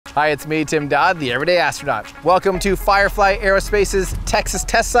Hi, it's me, Tim Dodd, the Everyday Astronaut. Welcome to Firefly Aerospace's Texas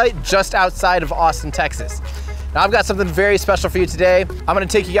test site just outside of Austin, Texas. Now I've got something very special for you today. I'm gonna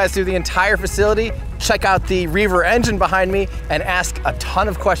take you guys through the entire facility, check out the Reaver engine behind me, and ask a ton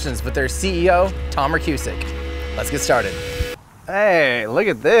of questions with their CEO, Tom Markusic. Let's get started. Hey, look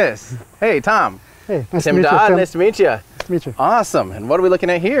at this. Hey, Tom. Hey, nice Tim to meet Dodd, you, Tim. nice to meet you. Nice to meet you. Awesome, and what are we looking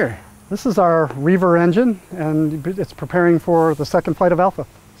at here? This is our Reaver engine, and it's preparing for the second flight of Alpha.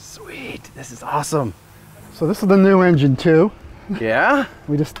 Sweet, this is awesome. So this is the new engine too. Yeah?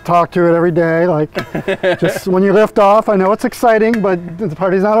 We just talk to it every day, like just when you lift off. I know it's exciting, but the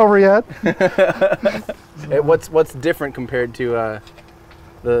party's not over yet. Hey, what's different compared to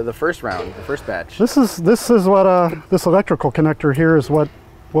the first round, the first batch? This is what this electrical connector here is what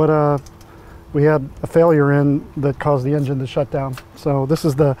we had a failure in that caused the engine to shut down. So this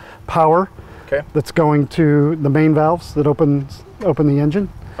is the power that's going to the main valves that open the engine.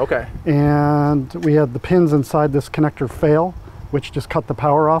 Okay. And we had the pins inside this connector fail, which just cut the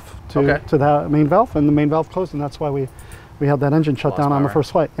power off to that main valve, and the main valve closed, and that's why we had that engine shut down on the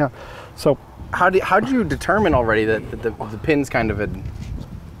first flight. Yeah. So how did you determine already that the pins kind of had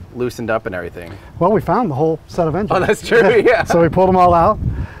loosened up and everything? Well, we found the whole set of engines. Oh, that's true. Yeah. So we pulled them all out.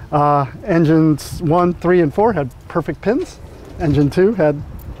 Engines 1, 3, and 4 had perfect pins. Engine 2 had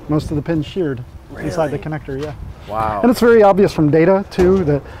most of the pins sheared inside the connector. Yeah. Wow. And it's very obvious from data too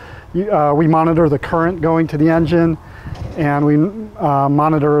that we monitor the current going to the engine, and we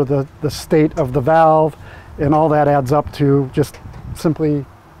monitor the state of the valve, and all that adds up to just simply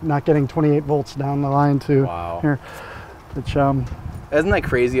not getting 28 volts down the line to here. Which, isn't that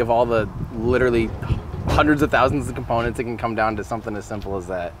crazy, of all the literally hundreds of thousands of components, it can come down to something as simple as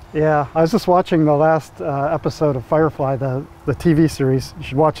that? Yeah, I was just watching the last episode of Firefly, the TV series. You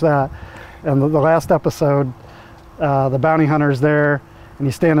should watch that. And the last episode, the bounty hunter's there, and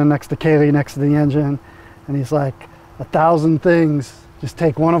he's standing next to Kaylee, next to the engine, and he's like, 1,000 things, just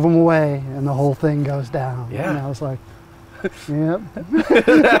take one of them away, and the whole thing goes down. Yeah. And I was like, yep.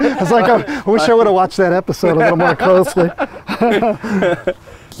 I was like, I wish I would have watched that episode a little more closely.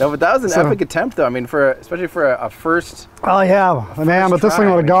 No, but that was an epic attempt, though. I mean, especially for a first. Oh yeah, man! But this thing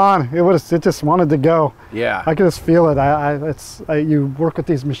would have gone. It just wanted to go. Yeah. I could just feel it. You work with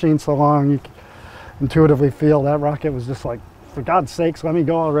these machines so long, you intuitively feel that rocket was just like, for God's sakes, let me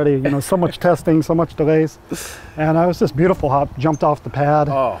go already. You know, so much testing, so much delays, and it was just beautiful how it jumped off the pad.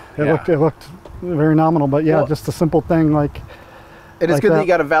 Oh, it looked very nominal, but yeah, just a simple thing like. It is good that you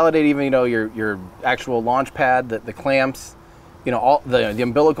got to validate even your actual launch pad, the clamps. You know, all the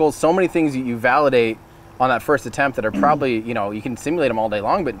umbilicals, so many things you validate on that first attempt that are probably, you can simulate them all day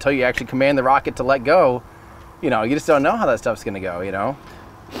long, but until you actually command the rocket to let go, you just don't know how that stuff's going to go,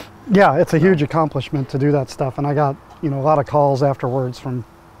 Yeah, it's a huge accomplishment to do that stuff. And I got, a lot of calls afterwards from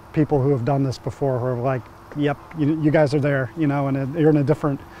people who have done this before who are like, yep, you guys are there, and you're in a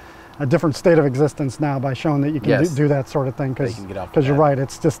different state of existence now by showing that you can do that sort of thing. Because you're right,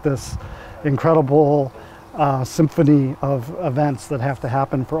 it's just this incredible symphony of events that have to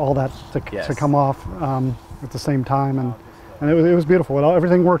happen for all that to come off at the same time, and it was beautiful.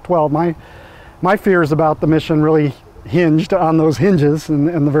 Everything worked well. My fears about the mission really hinged on those hinges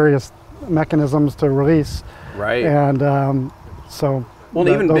and the various mechanisms to release. Right. And so. Well,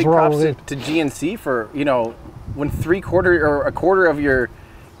 even big props to GNC for when a quarter of your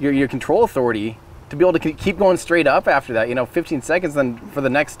control authority to be able to keep going straight up after that. 15 seconds, then for the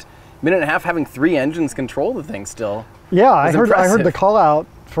next minute and a half having 3 engines control the thing still. Yeah, I heard the call out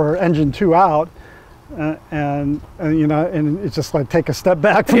for engine 2 out, and it's just like take a step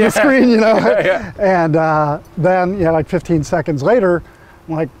back from the screen, and then like 15 seconds later,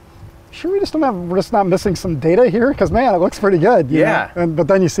 I'm like, sure, we're just not missing some data here, because man, it looks pretty good. You know? But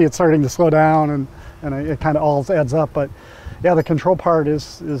then you see it starting to slow down, and it kind of all adds up. But yeah, the control part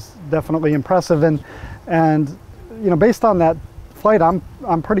is definitely impressive, and based on that flight,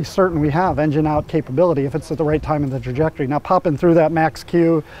 I'm pretty certain we have engine out capability if it's at the right time in the trajectory. Now, popping through that max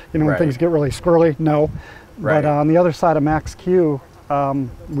Q, when things get really squirrely, no. Right. But on the other side of max Q,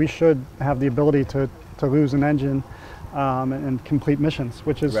 we should have the ability to lose an engine and complete missions,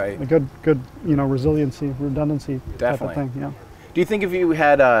 which is a good resiliency, redundancy type of thing. Yeah. Do you think if you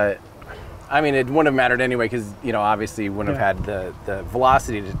had it wouldn't have mattered anyway, because obviously you wouldn't have had the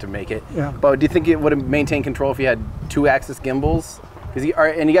velocity to make it. Yeah. But do you think it would have maintained control if you had 2-axis gimbals? Because you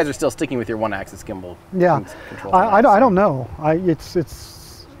guys are still sticking with your 1-axis gimbal. Yeah. I don't know.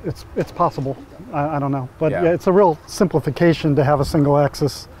 It's possible. I don't know. But yeah, it's a real simplification to have a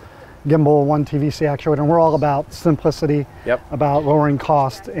single-axis gimbal, 1 TVC actuator, and we're all about simplicity, about lowering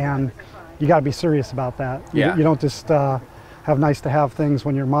cost, and you got to be serious about that. You don't just have nice to have things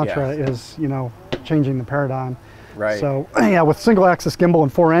when your mantra is, you know, changing the paradigm. Right. So yeah, with single axis gimbal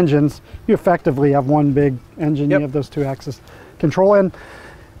and 4 engines, you effectively have one big engine. You have those 2 axis control, and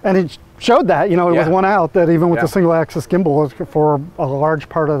it showed that, you know, with one out, that even with the single axis gimbal for a large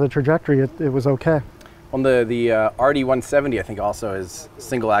part of the trajectory, it was okay. Well, the RD170 I think also is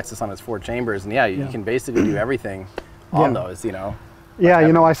single axis on its 4 chambers, and you can basically do everything on those, you know. Yeah,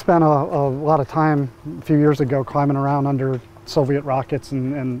 you know, I spent a lot of time a few years ago climbing around under Soviet rockets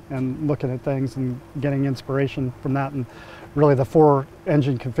and looking at things and getting inspiration from that, and really the 4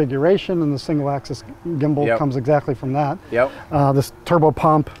 engine configuration and the single axis gimbal comes exactly from that. This turbo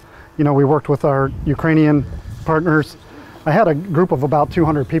pump, you know, we worked with our Ukrainian partners. I had a group of about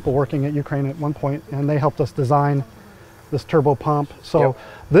 200 people working at Ukraine at one point, and they helped us design this turbo pump. So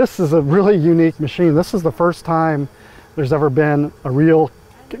this is a really unique machine. This is the first time there's ever been a real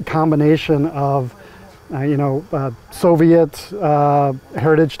combination of Soviet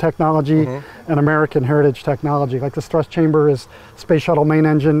heritage technology and American heritage technology. Like this thrust chamber is Space Shuttle main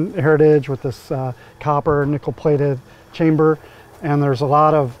engine heritage with this copper nickel plated chamber, and there's a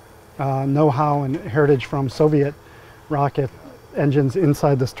lot of know-how and heritage from Soviet rocket engines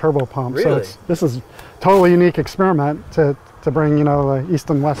inside this turbo pump. Really? So this is a totally unique experiment to bring, you know, East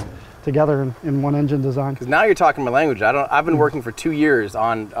and West together in one engine design. Because now you're talking my language. I've been working for 2 years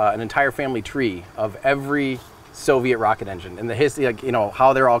on an entire family tree of every Soviet rocket engine and the history, like, you know,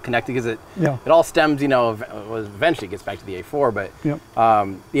 how they're all connected, because it all stems, you know, eventually gets back to the A4, but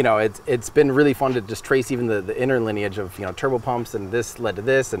you know, it's been really fun to just trace even the inner lineage of, you know, turbo pumps, and this led to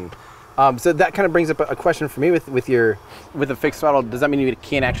this, and so that kind of brings up a question for me with a fixed throttle. Does that mean you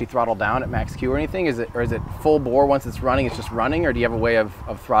can't actually throttle down at max Q or anything? Is it full bore once it's running, it's just running, or do you have a way of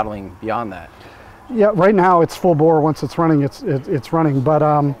throttling beyond that? Yeah, right now it's full bore. Once it's running, it's running. But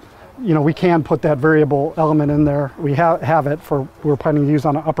you know, we can put that variable element in there. We have it we're planning to use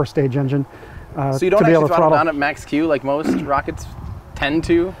on an upper stage engine. So you don't actually throttle down at max Q like most rockets tend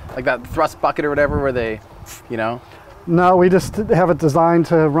to, like that thrust bucket or whatever, where they, you know. No, we just have it designed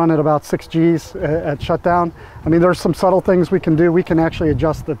to run at about 6 Gs at shutdown. I mean, there's some subtle things we can do. We can actually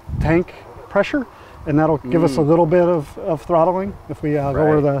adjust the tank pressure, and that'll give us a little bit of throttling if we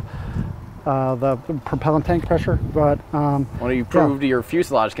lower the propellant tank pressure. But well, you proved your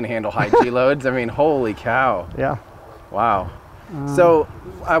fuselage can handle high G loads. I mean, holy cow. Yeah. Wow. So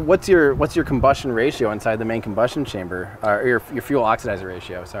what's your combustion ratio inside the main combustion chamber, or your fuel oxidizer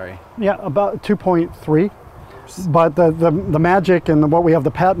ratio? Sorry. Yeah, about 2.3. But the magic and what we have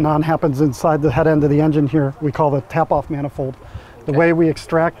the patent on happens inside the head end of the engine here. We call the tap-off manifold. The way we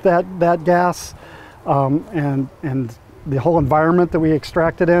extract that gas and the whole environment that we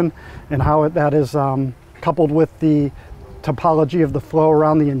extract it in, and how that is coupled with the topology of the flow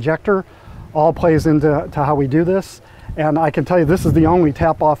around the injector, all plays into how we do this. And I can tell you, this is the only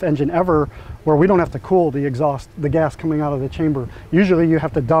tap-off engine ever where we don't have to cool the gas coming out of the chamber. Usually you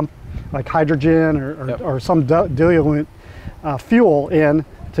have to dump like hydrogen or some diluent fuel in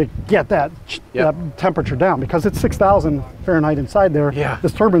to get that temperature down, because it's 6,000 Fahrenheit inside there.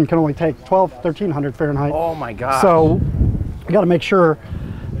 This turbine can only take 1,300 Fahrenheit. Oh my gosh. So you got to make sure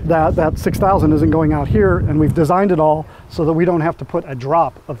that 6,000 isn't going out here, and we've designed it all so that we don't have to put a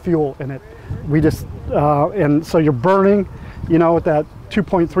drop of fuel in it. We just, and so you're burning, you know, at that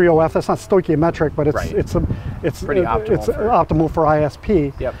 2.30 F. That's not stoichiometric, but it's pretty optimal for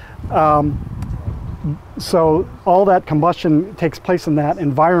ISP. Yep. So all that combustion takes place in that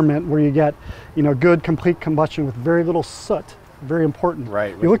environment where you get, you know, good complete combustion with very little soot. Very important.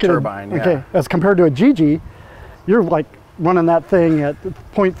 Right. You look at turbine. Okay, as compared to a GG, you're like running that thing at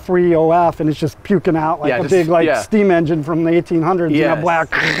 0.30 F, and it's just puking out like a big steam engine from the 1800s. You know, black,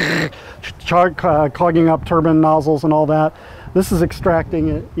 clogging up turbine nozzles and all that. This is extracting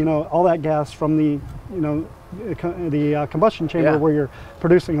it, you know, all that gas from the, you know, the combustion chamber where you're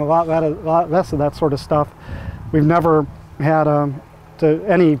producing a lot less of that sort of stuff. We've never had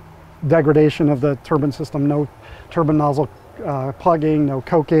any degradation of the turbine system. No turbine nozzle plugging, no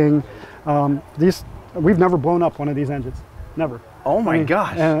coking. We've never blown up one of these engines, never. Oh my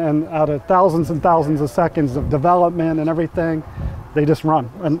gosh. And out of thousands and thousands of seconds of development and everything, they just run.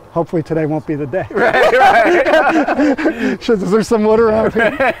 And hopefully today won't be the day. Right. There's some wood around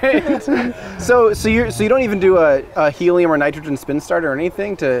here. So you don't even do a helium or nitrogen spin start or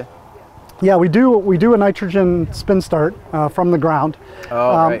anything to? Yeah, we do a nitrogen spin start from the ground.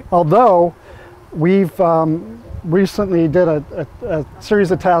 Oh, right. Although we've recently did a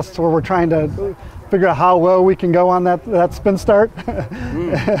series of tests where we're trying to figure out how low we can go on that spin start. Before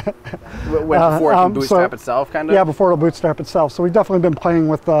it can bootstrap itself, kind of? Yeah, before it'll bootstrap itself. So we've definitely been playing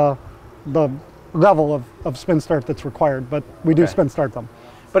with the level of spin start that's required, but we do spin start them.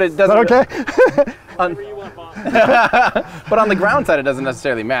 But it doesn't. Is that okay? But on the ground side, it doesn't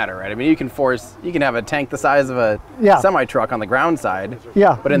necessarily matter, right? I mean, you can have a tank the size of a semi-truck on the ground side.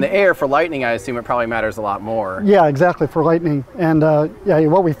 Yeah. But in the air for lightning, I assume it probably matters a lot more. Yeah, exactly, for lightning. And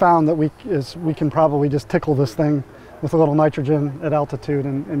what we found that we can probably just tickle this thing with a little nitrogen at altitude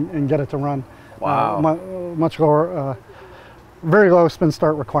and get it to run. Wow. Much lower, very low spin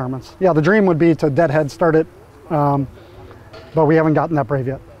start requirements. Yeah, the dream would be to deadhead start it, but we haven't gotten that brave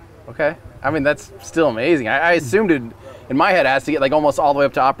yet. Okay. I mean, that's still amazing. I assumed it, in my head, it has to get like almost all the way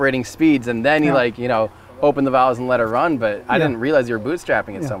up to operating speeds, and then you open the valves and let it run, but I didn't realize you were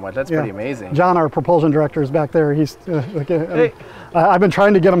bootstrapping it so much. That's pretty amazing. John, our propulsion director, is back there. He's hey. I've been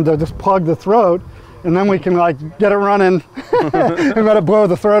trying to get him to just plug the throat, and then we can like get it running and let it blow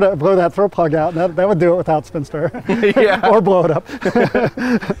that throat plug out. That would do it without spin start. Or blow it up.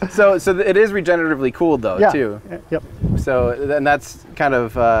 So it is regeneratively cooled though, too. Yep. So then that's kind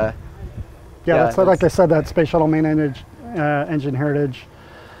of that's like I said, that space shuttle main engine heritage,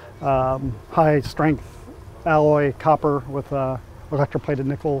 high strength alloy copper with electroplated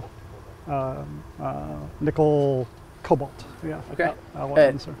nickel, nickel cobalt. Yeah. Okay.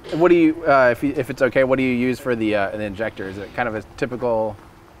 And what do you, if it's okay, what do you use for the injector? Is it kind of a typical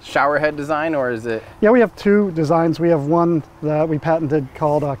shower head design, or is it? Yeah, we have two designs. We have one that we patented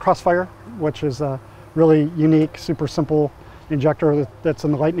called Crossfire, which is a really unique, super simple injector that's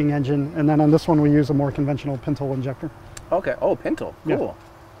in the Lightning engine. And then on this one, we use a more conventional pintle injector. Okay. Oh, pintle. Cool.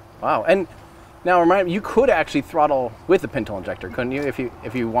 Yeah. Wow. And now remind me, you could actually throttle with a pintle injector, couldn't you,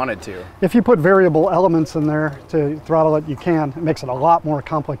 if you wanted to? If you put variable elements in there to throttle it, you can. It makes it a lot more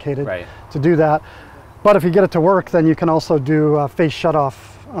complicated to do that. But if you get it to work, then you can also do a phase shutoff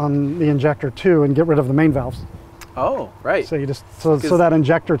on the injector too and get rid of the main valves. Oh, right. So you just so that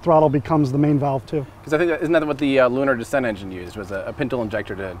injector throttle becomes the main valve too. Because I think isn't that what the lunar descent engine used, was a pintle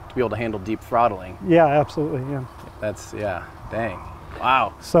injector to be able to handle deep throttling? Yeah, absolutely. Yeah. That's dang,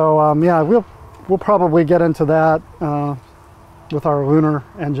 wow. So we'll probably get into that with our lunar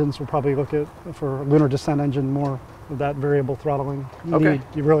engines. We'll probably look at for lunar descent engine more of that variable throttling need.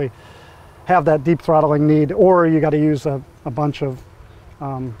 You really have that deep throttling need, or you got to use a bunch of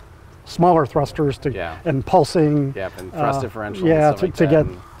smaller thrusters and pulsing. Yeah, and thrust differential. To get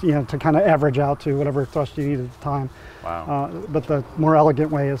to kind of average out to whatever thrust you need at the time. Wow. But the more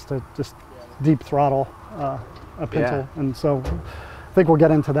elegant way is to just deep throttle a pintle, and so I think we'll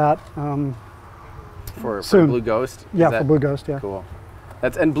get into that for soon. Blue Ghost. For Blue Ghost. Yeah. Cool.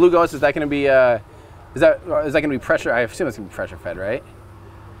 And Blue Ghost, is that going to be is that going to be pressure? I assume it's going to be pressure fed, right?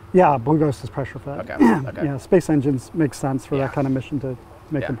 Yeah, Blue Ghost is pressure fed. Okay. Yeah, space engines make sense for that kind of mission to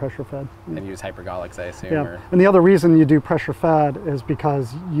make them pressure fed. And use hypergolics, I assume. Yeah. And the other reason you do pressure fed is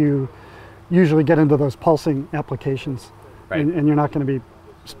because you usually get into those pulsing applications, and you're not going to be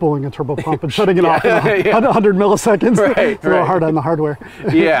spooling a turbopump and shutting it off in 100 milliseconds. It's a little hard on the hardware.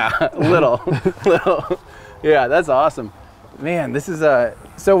 little. Yeah, that's awesome. Man, this is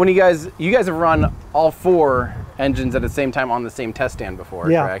so when you guys have run all 4 engines at the same time on the same test stand before,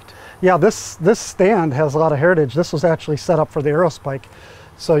 correct? Yeah, this stand has a lot of heritage. This was actually set up for the Aerospike.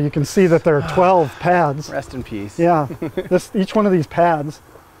 So you can see that there are 12 pads. Rest in peace. Yeah, each one of these pads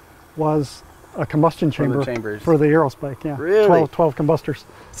was a combustion chamber for the Aerospike. Yeah, really? 12 combustors.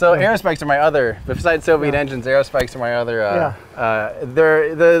 So Aerospikes are my other, besides Soviet engines, Aerospikes are my other.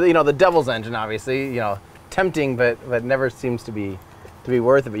 They're the devil's engine, obviously. Tempting, but never seems to be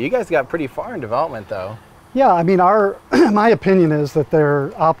worth it. But you guys got pretty far in development, though. Yeah, I mean, my opinion is that they're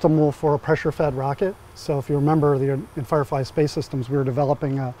optimal for a pressure-fed rocket. So if you remember, in Firefly Space Systems, we were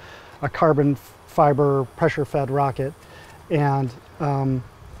developing a carbon fiber pressure-fed rocket, and let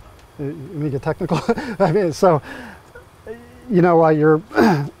me get technical. I mean, so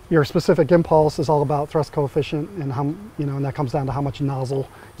your specific impulse is all about thrust coefficient, and how and that comes down to how much nozzle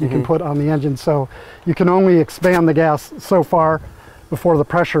you can put on the engine. So you can only expand the gas so far before the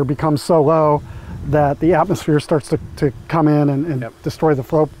pressure becomes so low that the atmosphere starts to come in and destroy the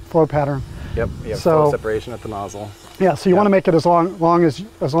flow pattern. Yep. You have flow separation at the nozzle. Yeah. So you want to make it as long as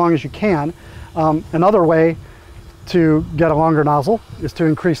you can. Another way to get a longer nozzle is to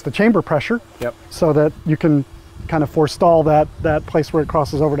increase the chamber pressure. Yep. So that you can kind of forestall that place where it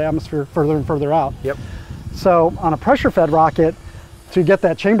crosses over to atmosphere further and further out. Yep. So on a pressure-fed rocket, to get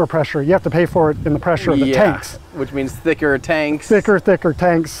that chamber pressure, you have to pay for it in the pressure of the tanks. Which means thicker tanks. Thicker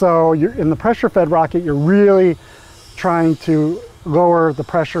tanks. So in the pressure-fed rocket, you're really trying to lower the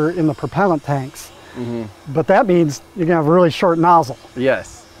pressure in the propellant tanks. But that means you're gonna have a really short nozzle.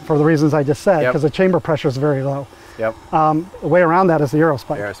 Yes. for the reasons I just said, because the chamber pressure is very low. Yep. The way around that is the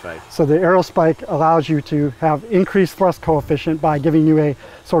aerospike. Aerospike. So the aerospike allows you to have increased thrust coefficient by giving you a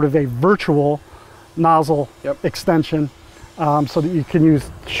sort of a virtual nozzle extension, so that you can use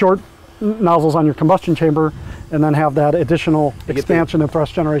short nozzles on your combustion chamber and then have that additional expansion of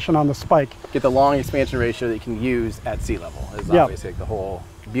thrust generation on the spike. Get the long expansion ratio that you can use at sea level is obviously the whole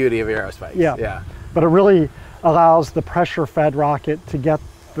beauty of aerospikes. Yeah. But it really allows the pressure-fed rocket to get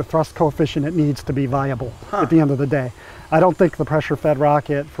the thrust coefficient it needs to be viable at the end of the day. I don't think the pressure-fed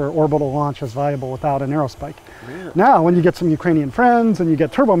rocket for orbital launch is viable without an aerospike. Really? Now, when you get some Ukrainian friends and you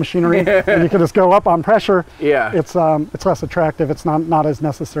get turbo machinery and you can just go up on pressure, it's less attractive. It's not as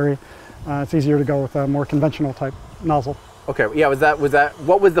necessary. It's easier to go with a more conventional type nozzle. Okay, yeah,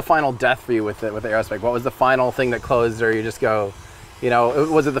 what was the final death for you with the aerospike? What was the final thing that closed, or you just go, you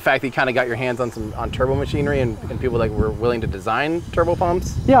know, was it the fact that you kind of got your hands on turbo machinery and people that were willing to design turbo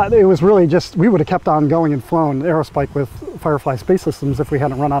pumps? Yeah, it was really just, we would have kept on going and flown aerospike with Firefly Space Systems if we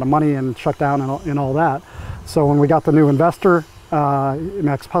hadn't run out of money and shut down and all that. So when we got the new investor,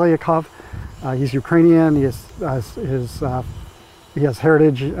 Max Polyakov, he's Ukrainian, he has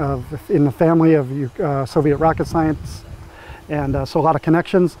heritage in the family of Soviet rocket science, and so a lot of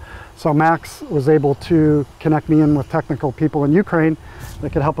connections. So Max was able to connect me in with technical people in Ukraine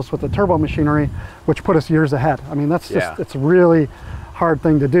that could help us with the turbo machinery, which put us years ahead. I mean, that's just, it's a really hard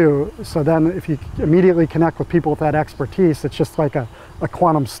thing to do. So then if you immediately connect with people with that expertise, it's just like a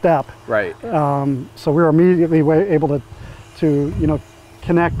quantum step. Right. So we were immediately able to you know,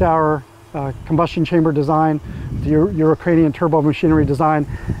 connect our combustion chamber design, the Ukrainian turbo machinery design,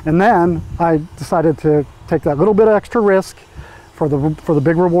 and then I decided to take that little bit of extra risk for the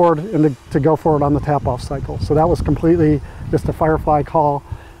big reward and to go forward on the tap-off cycle. So that was completely just a Firefly call.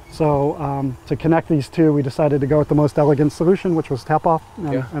 So to connect these two, we decided to go with the most elegant solution, which was tap-off,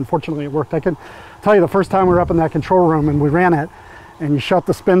 and unfortunately it worked. I can tell you, the first time we were up in that control room and we ran it, and you shut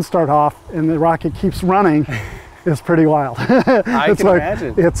the spin start off and the rocket keeps running, it's pretty wild. I can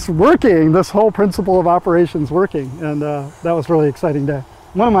imagine. It's working, this whole principle of operations working, and that was a really exciting day.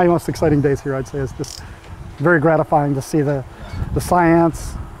 One of my most exciting days here, I'd say, is just very gratifying to see the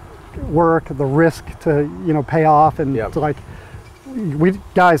science work, the risk to, you know, pay off, and to like,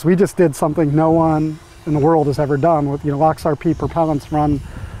 we just did something no one in the world has ever done. With, you know, LOX-RP propellants run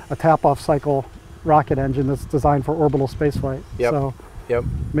a tap-off cycle rocket engine that's designed for orbital spaceflight. So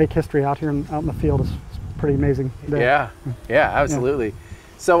make history out here out in the field is pretty amazing day. Yeah, absolutely.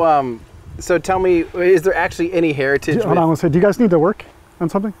 So so tell me, is there actually any heritage? Hold on, let's say, do you guys need to work on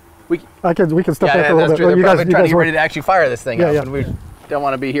something? We can step back a little bit. True. They're probably trying to get ready to actually fire this thing up, and we don't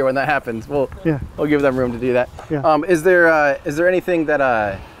want to be here when that happens. We'll give them room to do that. Is there anything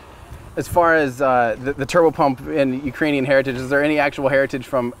that as far as the turbo pump and Ukrainian heritage, is there any actual heritage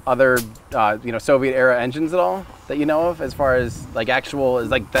from other you know, Soviet era engines at all that you know of, as far as like actual, is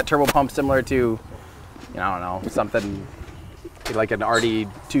like that turbo pump similar to, you know, I don't know, something like an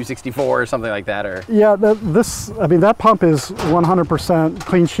RD-264 or something like that? Or I mean, that pump is 100%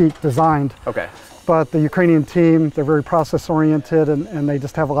 clean sheet designed. Okay. But the Ukrainian team, they're very process oriented, and they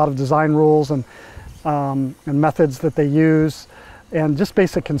just have a lot of design rules and methods that they use, and just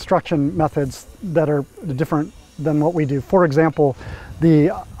basic construction methods that are different than what we do. For example,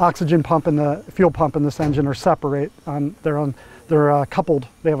 the oxygen pump and the fuel pump in this engine are separate. They're coupled.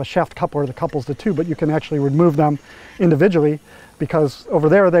 They have a shaft coupler that couples the two, but you can actually remove them individually, because over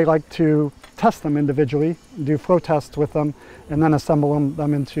there they like to test them individually, do flow tests with them, and then assemble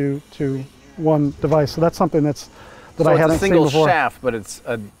them into one device. So that's something that I hadn't seen before. So it's a single shaft, but it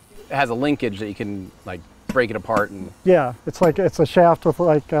has a linkage that you can like break it apart and. Yeah, it's a shaft with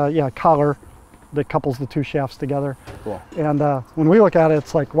like a collar that couples the two shafts together. Cool. And when we look at it,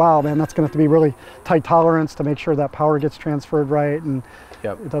 it's like, wow, man, that's going to have to be really tight tolerance to make sure that power gets transferred right, and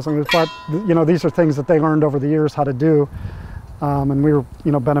it doesn't. But you know, these are things that they learned over the years how to do, and we were,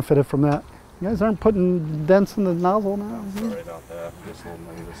 you know, benefited from that. You guys aren't putting dents in the nozzle now. Sorry about that. Just a little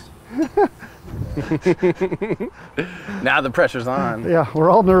nervous. Now the pressure's on. Yeah,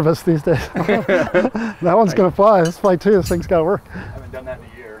 we're all nervous these days. That one's going to fly. This flight too. This thing's got to work. I haven't done that in a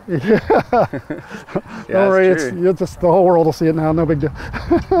year. Don't worry, it's just the whole world will see it now. No big deal.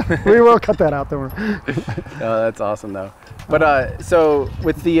 We will cut that out. Don't worry. Oh, that's awesome though. But so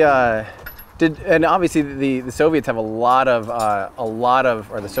with the and obviously the Soviets have or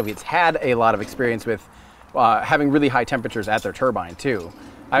the Soviets had a lot of experience with having really high temperatures at their turbine too.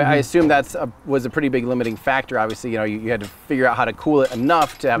 I assume was a pretty big limiting factor. Obviously, you know, you had to figure out how to cool it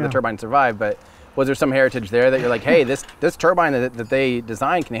enough to have the turbine survive. But was there some heritage there that you're like, hey, this turbine that they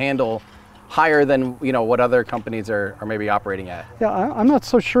designed can handle higher than what other companies are maybe operating at. Yeah, I'm not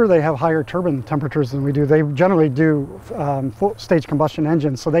so sure they have higher turbine temperatures than we do. They generally do full stage combustion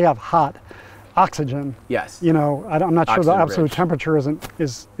engines, so they have hot oxygen. Yes. I'm not sure the absolute rich. temperature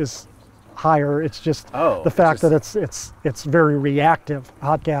is higher. It's just the fact that it's very reactive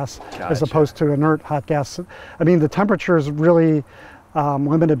hot gas as opposed to inert hot gas. I mean, the temperature is really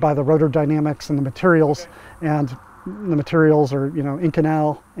limited by the rotor dynamics and the materials, and the materials are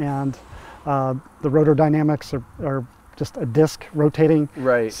Inconel, and the rotor dynamics are just a disc rotating.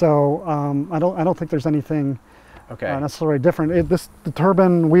 Right. So I don't think there's anything necessarily different. The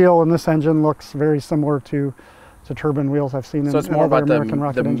turbine wheel in this engine looks very similar to turbine wheels I've seen in it's more other about American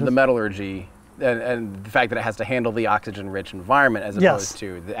rocket engines. the metallurgy and the fact that it has to handle the oxygen-rich environment as opposed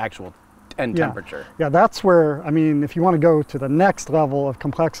to the actual end temperature. Yeah, that's where, I mean, if you want to go to the next level of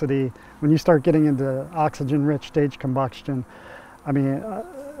complexity, when you start getting into oxygen-rich stage combustion, I mean,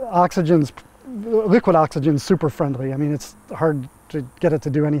 liquid oxygen's super friendly. I mean, it's hard to get it to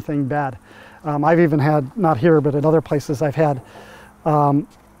do anything bad. I've even had, not here, but at other places, I've had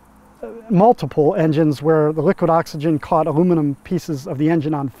multiple engines where the liquid oxygen caught aluminum pieces of the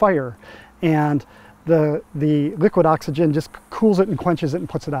engine on fire, and the liquid oxygen just cools it and quenches it and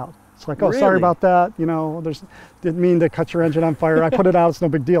puts it out. It's like, oh, really? Sorry about that. Didn't mean to cut your engine on fire. I put it out. It's no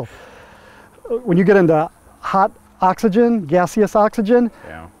big deal. When you get into hot oxygen, gaseous oxygen,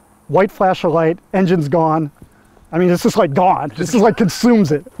 white flash of light, engine's gone. I mean, it's just like gone. This is like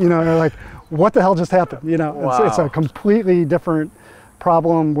consumes it. Like, what the hell just happened? Wow. It's a completely different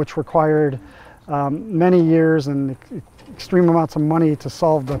problem, which required many years and extreme amounts of money to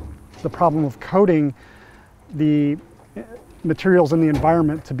solve the problem of coating the materials in the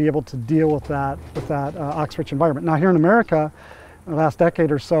environment to be able to deal with that ox-rich environment. Now, here in America, in the last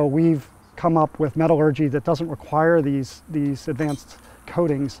decade or so, we've come up with metallurgy that doesn't require these advanced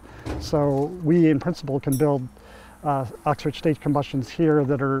coatings. So we, in principle, can build ox-rich stage combustions here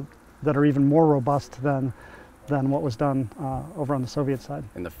that are even more robust than what was done over on the Soviet side.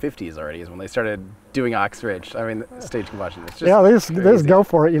 In the 50s already is when they started doing ox-rich. I mean, stage combustion. It's just they just go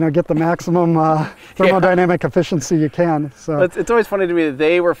for it. Get the maximum thermodynamic efficiency you can. So it's always funny to me that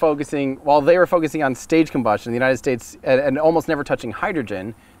while they were focusing on stage combustion, the United States, and almost never touching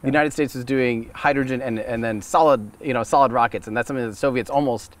hydrogen. The United States was doing hydrogen and then solid rockets, and that's something that the Soviets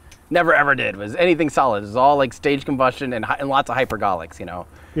almost never ever did. Was anything solid. It was all like stage combustion and lots of hypergolics.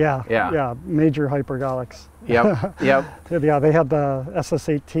 Yeah, major hypergolics. Yep. Yeah, they had the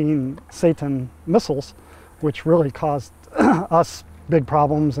SS-18 Satan missiles, which really caused us big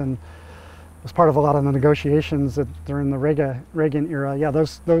problems, and was part of a lot of the negotiations during the Reagan era. Yeah,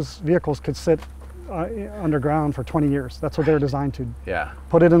 those vehicles could sit underground for 20 years. That's what they're designed to. Yeah.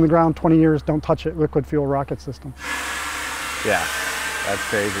 Put it in the ground 20 years, don't touch it, liquid fuel rocket system. Yeah, that's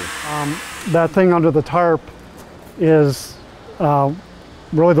crazy. That thing under the tarp is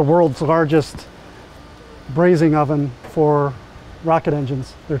really the world's largest brazing oven for rocket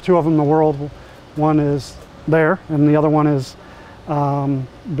engines. There are two of them in the world. One is there, and the other one is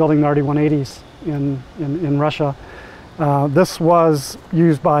building the RD-180s in Russia. This was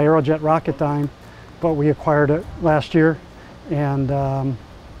used by Aerojet Rocketdyne, but we acquired it last year and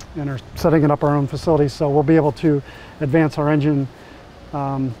are setting it up our own facility. So we'll be able to advance our engine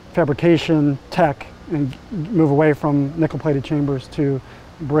fabrication tech and move away from nickel-plated chambers to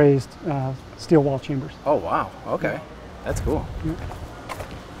brazed steel wall chambers. Oh wow! Okay, that's cool. Yeah.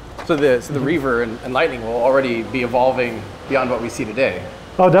 So the Reaver and Lightning will already be evolving beyond what we see today.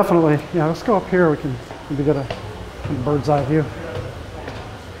 Oh, definitely. Yeah, let's go up here. We can maybe get a bird's eye view.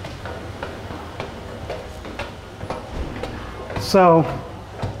 So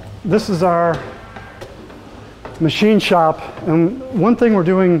this is our machine shop, and one thing we're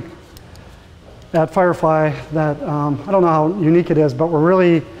doing at Firefly that I don't know how unique it is, but we're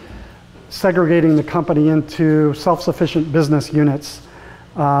really segregating the company into self-sufficient business units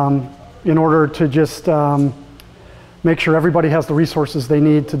in order to just make sure everybody has the resources they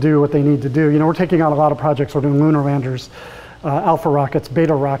need to do what they need to do. We're taking on a lot of projects. We're doing lunar landers, alpha rockets,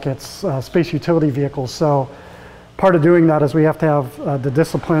 beta rockets, space utility vehicles. So part of doing that is we have to have the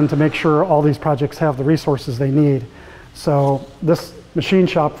discipline to make sure all these projects have the resources they need. So this machine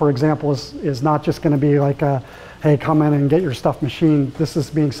shop, for example, is not just going to be like a, hey, come in and get your stuff machined. This is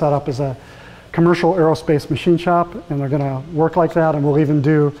being set up as a commercial aerospace machine shop, and they're going to work like that, and we'll even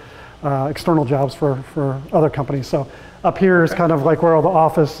do external jobs for other companies. So up here is kind of like where all the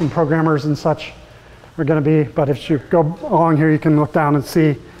office and programmers and such are going to be, but if you go along here, you can look down and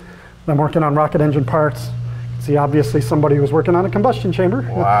see them working on rocket engine parts. See, obviously somebody was working on a combustion chamber.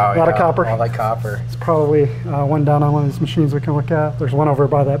 Wow, a lot of copper. All that copper. It's probably one down on one of these machines we can look at. There's one over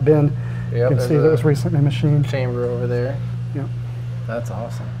by that bin Yep, you can see that was recently machined. Chamber over there. Yep. That's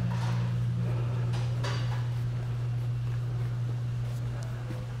awesome.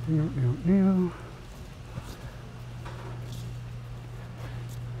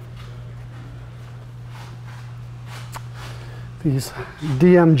 These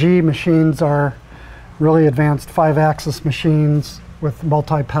DMG machines are really advanced 5-axis machines with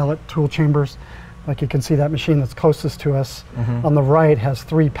multi-pallet tool chambers. Like you can see that machine that's closest to us on the right has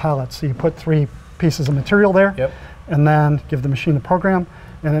 3 pallets. So you put 3 pieces of material there, and then give the machine the program,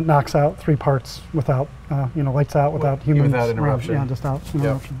 and it knocks out 3 parts without, lights out without humans. Without interruption. Yeah, just out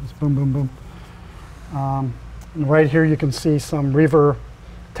interruption. Just boom, boom, boom. And right here you can see some Reaver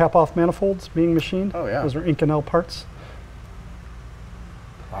tap-off manifolds being machined. Oh yeah. Those are Inconel parts.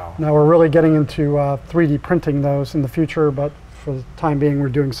 Wow. Now we're really getting into 3D printing those in the future, but for the time being we're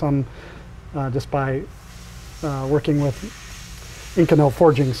doing some just by working with Inconel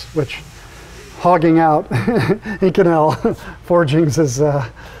forgings, which hogging out Inconel forgings is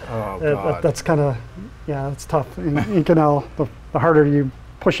that's kind of, it's tough. In Inconel, the harder you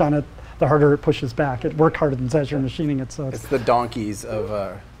push on it, the harder it pushes back. It work harder than as you're machining it. So it's the donkeys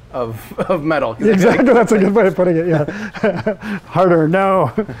of metal. Exactly, that's a good way of putting it. Yeah, harder.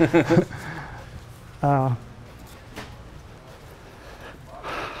 No.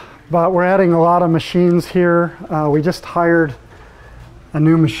 But we're adding a lot of machines here. We just hired a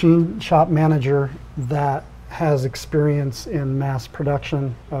new machine shop manager that has experience in mass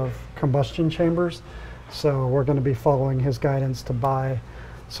production of combustion chambers. So we're going to be following his guidance to buy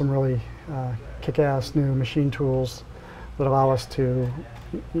some really kick-ass new machine tools that allow us to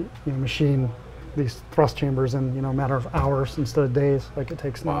machine these thrust chambers in a matter of hours instead of days like it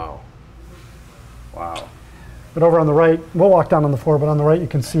takes now. Wow. Wow. But over on the right, we'll walk down on the floor, but on the right you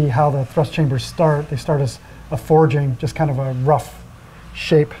can see how the thrust chambers start. They start as a forging, just kind of a rough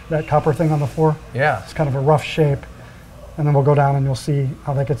shape, that copper thing on the floor. Yeah. It's kind of a rough shape. And then we'll go down and you'll see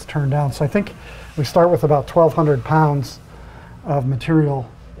how that gets turned down. So I think we start with about 1,200 pounds of material.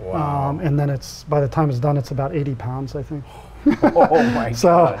 Wow. And then by the time it's done, it's about 80 pounds, I think. Oh my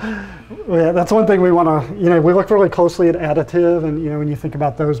So, yeah, that's one thing we want to, we look really closely at additive, and when you think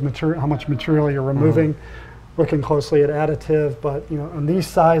about those how much material you're removing, looking closely at additive, but on these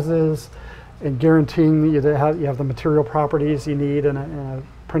sizes, and guaranteeing that you have the material properties you need in a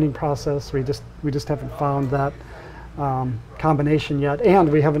printing process, we just haven't found that combination yet,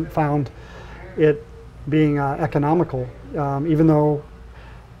 and we haven't found it being economical, even though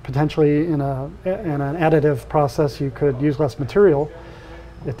potentially in an additive process you could use less material.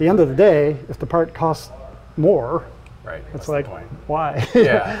 At the end of the day, if the part costs more, right, it's like, why?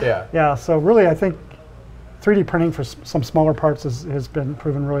 Yeah. Yeah, so really I think 3D printing for some smaller parts has been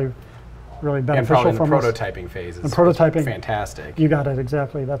proven really beneficial. And probably the prototyping phase is prototyping, fantastic. You got it,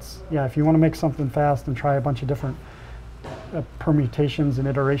 exactly. If you want to make something fast and try a bunch of different permutations and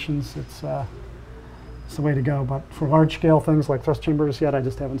iterations, it's the way to go. But for large scale things like thrust chambers yet, I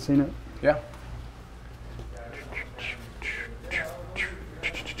just haven't seen it. Yeah.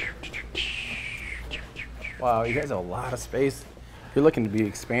 Wow, you guys have a lot of space. You're looking to be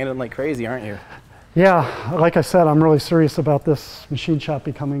expanding like crazy, aren't you? Yeah, like I said, I'm really serious about this machine shop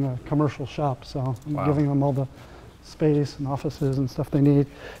becoming a commercial shop, so I'm giving them all the space and offices and stuff they need.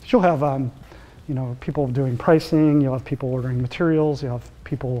 You'll have people doing pricing, you'll have people ordering materials, you'll have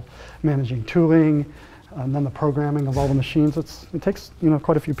people managing tooling, and then the programming of all the machines. It takes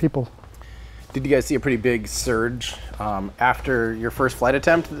quite a few people. Did you guys see a pretty big surge after your first flight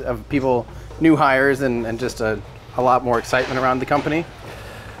attempt of people, new hires, and just a lot more excitement around the company?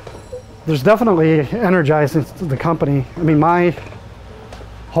 There's definitely energizing the company. I mean, my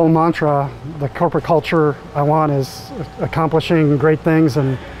whole mantra, the corporate culture I want, is accomplishing great things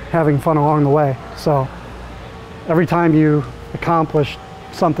and having fun along the way. So every time you accomplish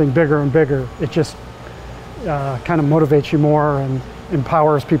something bigger and bigger, it just kind of motivates you more and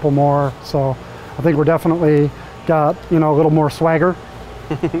empowers people more. So I think we're definitely got a little more swagger.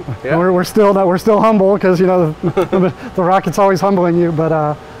 Yeah. We're still humble because the rocket's always humbling you,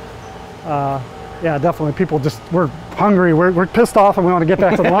 but yeah, definitely people we're hungry, we're pissed off, and we want to get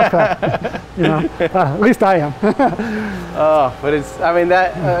back to the launch pad. At least I am. Oh, but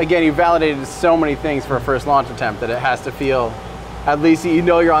again, you validated so many things for a first launch attempt that it has to feel, at least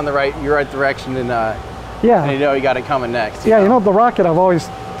you're on the right direction, and and you got it coming next. The rocket, I've always,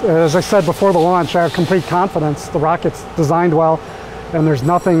 as I said before the launch, I have complete confidence. The rocket's designed well, and there's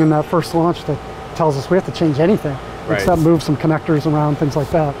nothing in that first launch that tells us we have to change anything, except move some connectors around, things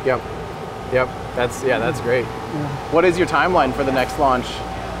like that. Yep, that's great. Yeah. What is your timeline for the next launch?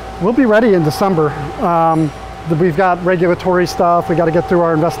 We'll be ready in December. we've got regulatory stuff. We got to get through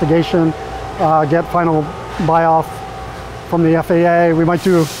our investigation, get final buy-off from the FAA. We might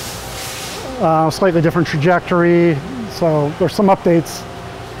do a slightly different trajectory. So there's some updates.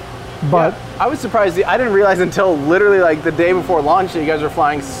 But yeah, I was surprised. I didn't realize until literally like the day before launch that you guys were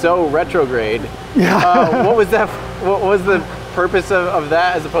flying so retrograde. Yeah. What was that? What was the purpose of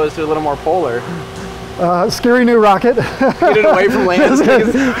that as opposed to a little more polar? Scary new rocket. Get it away from land.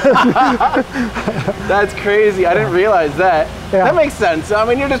 That's crazy. I didn't realize that. Yeah. That makes sense. I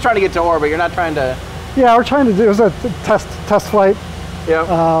mean, you're just trying to get to orbit. You're not trying to. Yeah, we're trying to do. It was a test flight.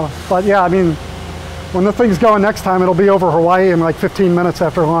 Yeah. But yeah, I mean, when the thing's going next time, it'll be over Hawaii in like 15 minutes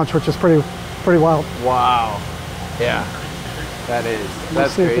after launch, which is pretty wild. Wow. Yeah. That is.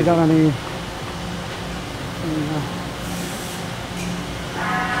 Let's see if we got any.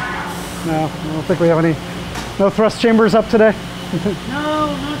 No, I don't think we have any. No thrust chambers up today? No,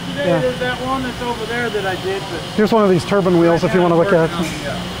 not today. Yeah. There's that one that's over there that I did. But here's one of these turbine wheels if you want to look at it.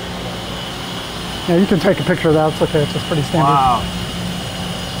 Yeah, you can take a picture of that. It's okay. It's just pretty standard. Wow.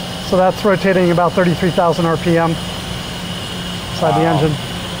 So that's rotating about 33,000 RPM inside the engine.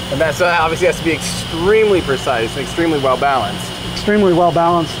 And that obviously has to be extremely precise and extremely well balanced. Extremely well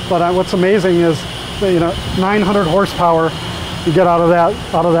balanced. But what's amazing is, 900 horsepower you get out of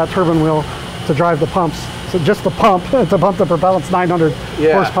that turbine wheel to drive the pumps. So just the pump to pump the propellant's 900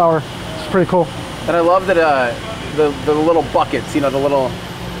 horsepower. It's pretty cool. And I love that the little buckets, the little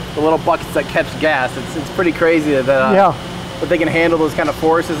buckets that catch gas. It's pretty crazy that they can handle those kind of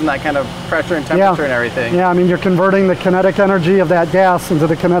forces and that kind of pressure and temperature and everything. Yeah, I mean, you're converting the kinetic energy of that gas into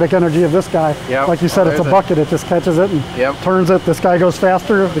the kinetic energy of this guy. Yep. Like you said, it's a bucket. It just catches it and turns it. This guy goes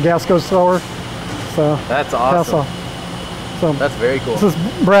faster, the gas goes slower. So that's awesome. So that's very cool. This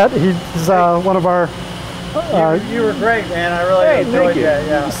is Brett. He's one of our. You were great, man. I really enjoyed that.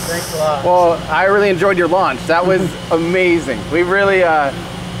 Yeah, thanks a lot. Well, I really enjoyed your launch. That was amazing. We really.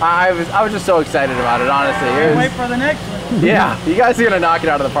 I was just so excited about it. Honestly, Can't wait for the next one. Yeah, you guys are gonna knock it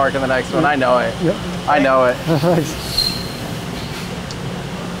out of the park in the next one. I know it. Yep. I know it.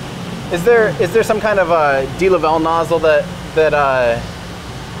 Is there some kind of a de-level nozzle that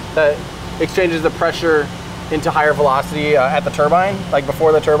exchanges the pressure into higher velocity at the turbine, like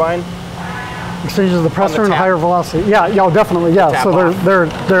before the turbine? Exchanges the pressure into higher velocity. Yeah, definitely. Yeah. So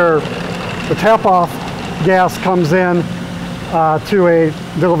the tap off gas comes in to a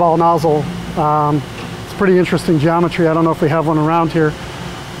de-level nozzle. It's pretty interesting geometry. I don't know if we have one around here,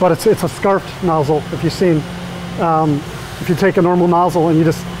 but it's a scarfed nozzle. If you've seen, if you take a normal nozzle and you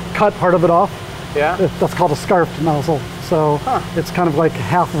just cut part of it off, that's called a scarfed nozzle. So it's kind of like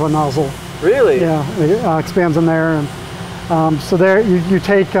half of a nozzle. Really? Yeah, it expands in there, and so there you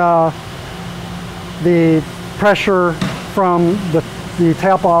take the pressure from the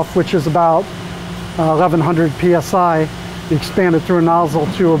tap off, which is about 1100 psi. You expand it through a nozzle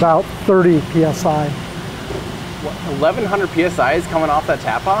to about 30 psi. What, 1100 psi is coming off that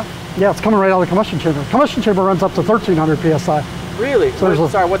tap off? Yeah, it's coming right out of the combustion chamber. The combustion chamber runs up to 1300 psi. Really? So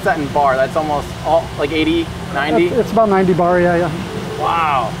sorry, what's that in bar? That's almost like 80, 90? It's about 90 bar, yeah.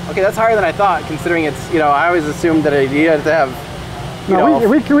 Wow. Okay, that's higher than I thought, considering it's, I always assumed that you had to have, No,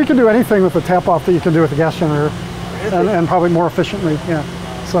 we can do anything with the tap off that you can do with the gas generator, and probably more efficiently, yeah.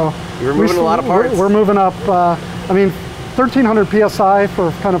 So you're moving a lot of parts. We're moving up, I mean, 1300 psi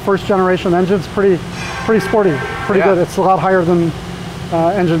for kind of first generation engines, pretty sporty, pretty good. It's a lot higher than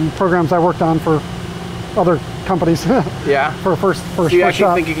engine programs I worked on for other companies. Yeah. For first so you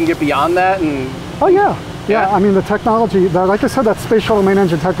actually think you can get beyond that? Oh yeah. Yeah, I mean the technology, like I said, that space shuttle main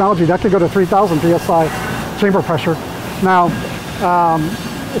engine technology, that could go to 3000 psi chamber pressure. Now,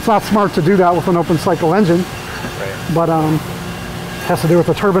 it's not smart to do that with an open cycle engine, but it has to do with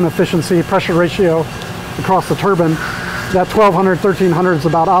the turbine efficiency, pressure ratio across the turbine. That 1200, 1300 is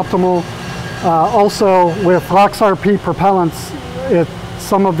about optimal. Also with LOX-RP propellants,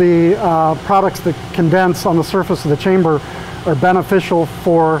 some of the products that condense on the surface of the chamber are beneficial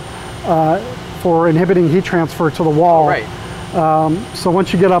for inhibiting heat transfer to the wall. Right. So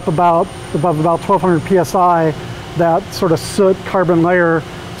once you get up above about 1200 psi, that sort of soot carbon layer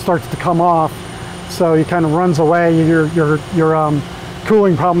starts to come off. So it kind of runs away. Your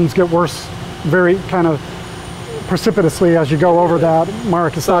cooling problems get worse very kind of precipitously as you go over that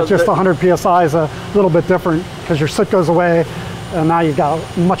mark. It's not just 100 psi is a little bit different because your soot goes away and now you've got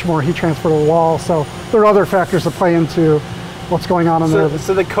much more heat transfer to the wall. So there are other factors that play into what's going on in there.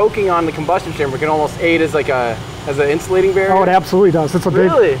 So the coking on the combustion chamber can almost aid as an insulating barrier? Oh, it absolutely does. It's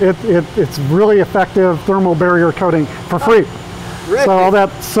a it's really effective thermal barrier coating for free. Really? So all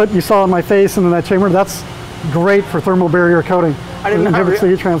that soot you saw in my face and in that chamber, that's great for thermal barrier coating. I didn't It inhibits the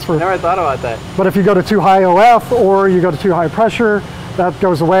heat transfer. Never thought about that. But if you go to too high OF or you go to too high pressure, that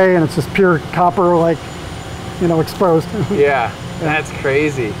goes away and it's just pure copper, like, you know, exposed. Yeah, that's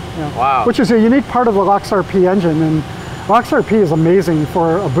crazy. Yeah. Wow. Which is a unique part of the LOX-RP engine, and LOX-RP is amazing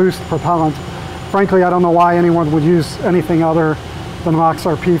for a boost propellant. Frankly, I don't know why anyone would use anything other than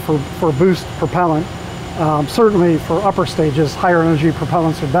LOX-RP for boost propellant. Certainly for upper stages, higher energy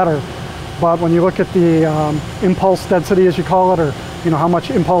propellants are better. But when you look at the impulse density, as you call it, or you know how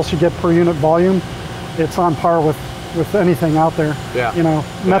much impulse you get per unit volume, it's on par with anything out there. Yeah. You know,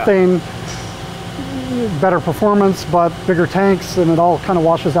 methane, better performance, but bigger tanks, and it all kind of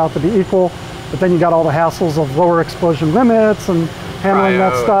washes out to be equal. But then you got all the hassles of lower explosion limits and handling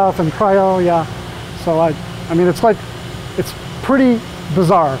that stuff and cryo. Yeah. So I mean, it's pretty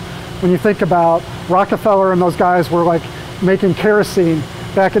bizarre when you think about Rockefeller and those guys were like making kerosene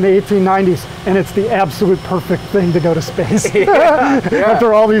back in the 1890s, and it's the absolute perfect thing to go to space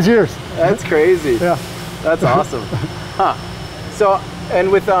after all these years. That's crazy. Yeah. That's awesome. Huh. So,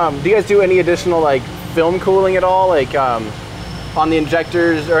 and with, do you guys do any additional like film cooling at all? Like on the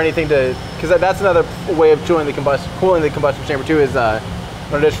injectors or anything to, because that's another way of cooling the combustion chamber too, is an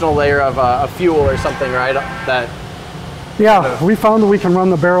additional layer of fuel or something, right? That. Yeah, we found that we can run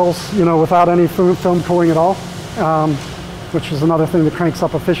the barrels, you know, without any film cooling at all. Which is another thing that cranks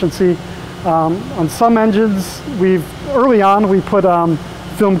up efficiency. On some engines, early on we put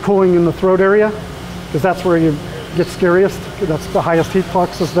film cooling in the throat area, because that's where you get scariest. That's the highest heat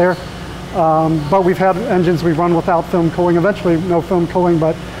flux is there. But we've had engines we've run without film cooling. Eventually, no film cooling,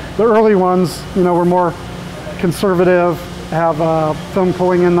 but the early ones, you know, were more conservative, have film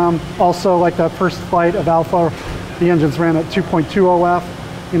cooling in them. Also, like that first flight of Alpha, the engines ran at 2.2 OF,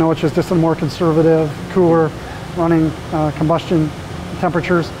 you know, which is just a more conservative, cooler running combustion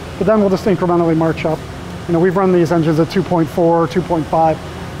temperatures, but then we'll just incrementally march up. You know, we've run these engines at 2.4, 2.5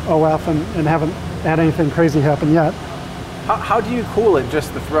 OF and haven't had anything crazy happen yet. How do you cool it,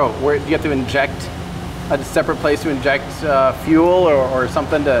 just the throat? Where do you have to inject a separate place to inject fuel or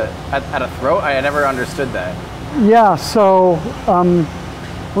something at a throat? I never understood that. Yeah, so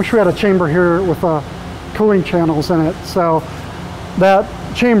wish we had a chamber here with cooling channels in it. So that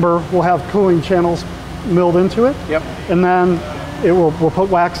chamber will have cooling channels milled into it. Yep. And then we'll put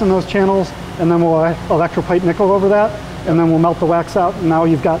wax in those channels, and then we'll electroplate nickel over that, and then we'll melt the wax out, and now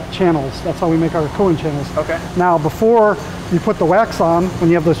you've got channels. That's how we make our cooling channels. Okay. Now, before you put the wax on, when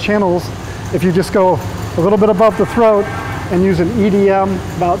you have those channels, if you just go a little bit above the throat and use an EDM,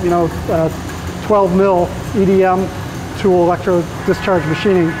 about 12 mil EDM tool, electro discharge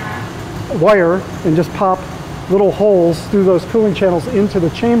machining wire, and just pop little holes through those cooling channels into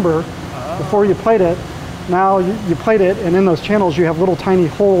the chamber before you plate it. Now you plate it, and in those channels you have little tiny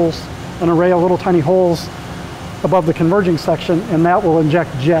holes, an array of little tiny holes above the converging section, and that will inject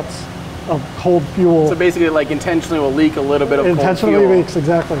jets of cold fuel. So basically, like, intentionally will leak a little bit of intentionally cold fuel. leaks,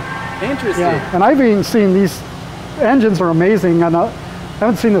 exactly. Interesting. Yeah. And I've even seen these engines are amazing. And I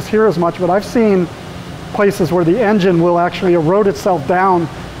haven't seen this here as much, but I've seen places where the engine will actually erode itself down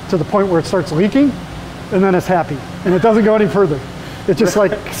to the point where it starts leaking, and then it's happy, and it doesn't go any further. It just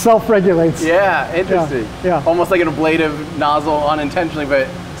like self-regulates. Yeah, interesting. Yeah. Almost like an ablative nozzle unintentionally, but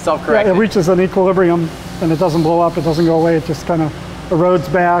self-correcting. Yeah, it reaches an equilibrium, and it doesn't blow up, it doesn't go away, it just kind of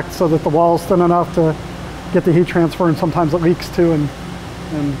erodes back so that the wall's thin enough to get the heat transfer, and sometimes it leaks too, and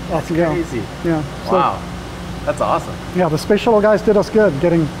off you go. Crazy. Yeah. So, wow, that's awesome. Yeah, the space shuttle guys did us good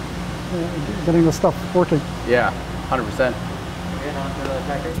getting the stuff working. Yeah, 100%.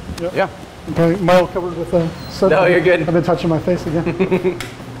 Yep. Yeah. Okay, mile covered with soot. No, you're good. I've been touching my face again.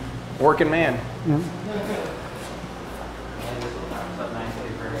 Working man. Yeah.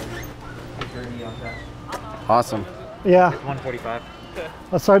 Awesome. Yeah. 145.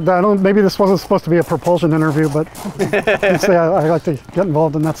 Aside, maybe this wasn't supposed to be a propulsion interview, but say I like to get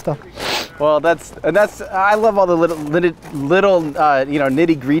involved in that stuff. Well, I love all the little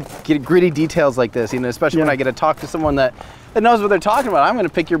nitty gritty details like this. Especially when I get to talk to someone that knows what they're talking about. I'm going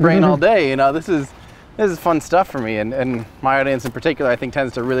to pick your brain all day. This is fun stuff for me, and my audience in particular, I think,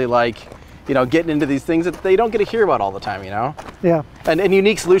 tends to really like, getting into these things that they don't get to hear about all the time. Yeah. And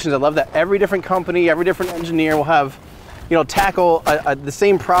unique solutions. I love that every different company, every different engineer will have, tackle the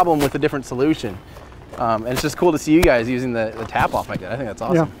same problem with a different solution. And it's just cool to see you guys using the tap off like that. I think that's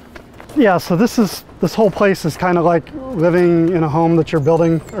awesome. Yeah. Yeah, so this whole place is kind of like living in a home that you're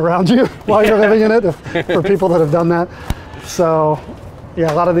building around you while you're living in it, for people that have done that. So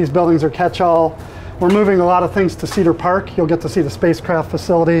yeah, a lot of these buildings are catch-all. We're moving a lot of things to Cedar Park. You'll get to see the spacecraft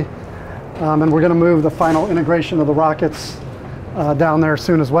facility. And we're going to move the final integration of the rockets down there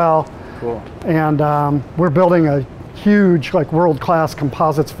soon as well. Cool. And we're building a huge, like, world-class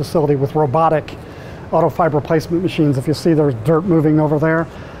composites facility with robotic auto fiber placement machines. If you see there's dirt moving over there,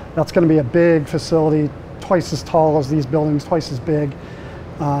 that's going to be a big facility, twice as tall as these buildings, twice as big.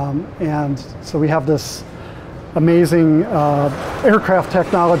 And so we have this amazing aircraft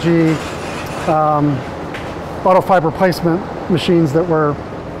technology, auto fiber placement machines that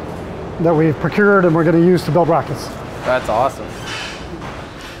we've procured and we're going to use to build rockets. That's awesome.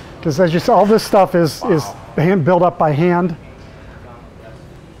 Because as you saw, all this stuff is hand built up by hand.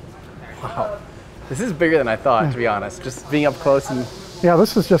 Wow. This is bigger than I thought, to be honest. Just being up close and... Yeah,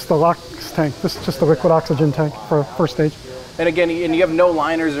 this is just the LOX tank. This is just the liquid oxygen tank for first stage. And again, and you have no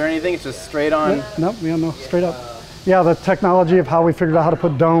liners or anything? It's just straight on? Yeah, nope, yeah, no, straight up. Yeah, the technology of how we figured out how to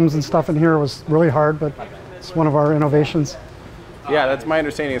put domes and stuff in here was really hard, but it's one of our innovations. Yeah, that's my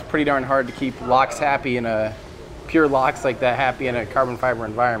understanding. It's pretty darn hard to keep LOX happy in a... Pure LOX like that happy in a carbon fiber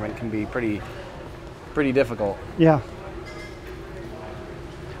environment can be pretty difficult. Yeah.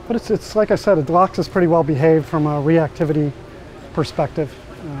 But it's like I said, LOX is pretty well behaved from a reactivity perspective.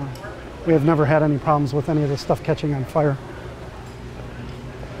 We have never had any problems with any of this stuff catching on fire.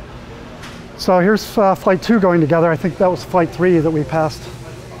 So here's flight 2 going together. I think that was flight 3 that we passed.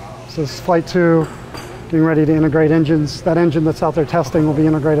 So this is flight 2, getting ready to integrate engines. That engine that's out there testing will be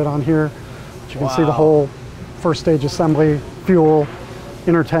integrated on here. But you can see the whole first stage assembly, fuel,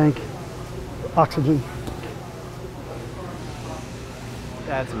 inner tank, oxygen.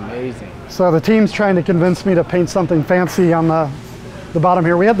 That's amazing. So the team's trying to convince me to paint something fancy on the bottom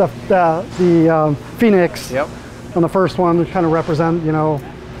here. We had the Phoenix on the first one to kind of represent, you know,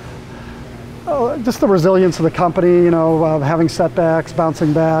 just the resilience of the company, you know, having setbacks,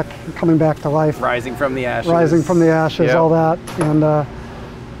 bouncing back, coming back to life. Rising from the ashes. Rising from the ashes, all that. And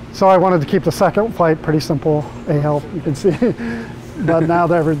so I wanted to keep the second flight pretty simple, help, you can see. But now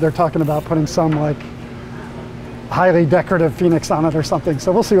they're talking about putting some like highly decorative Phoenix on it or something.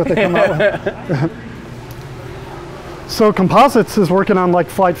 So we'll see what they come out with. So Composites is working on like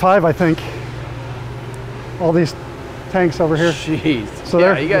flight 5, I think. All these tanks over here. Jeez. So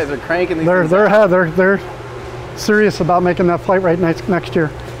yeah, you guys are cranking these things they're serious about making that flight right next year.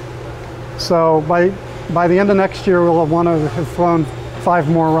 So by the end of next year, we'll want to have flown 5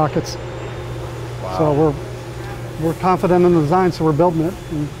 more rockets. Wow. So we're confident in the design, so we're building it.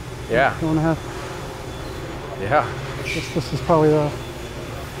 And going ahead. Yeah. This is probably the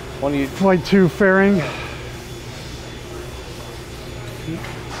flight 2 fairing.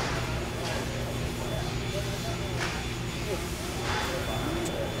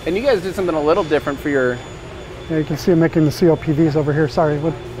 And you guys did something a little different for your... Yeah, you can see I'm making the COPVs over here. Sorry.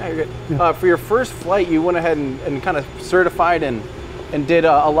 Yeah, you're good. Yeah. For your first flight, you went ahead and kind of certified and did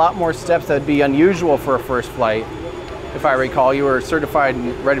a lot more steps that would be unusual for a first flight. If I recall, you were certified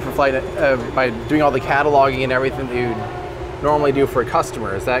and ready for flight by doing all the cataloging and everything that you'd normally do for a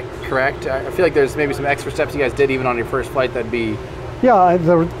customer. Is that correct? I feel like there's maybe some extra steps you guys did even on your first flight that'd be... Yeah,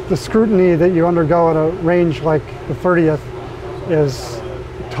 the scrutiny that you undergo at a range like the 30th is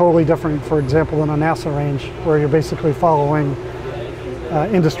totally different, for example, than a NASA range, where you're basically following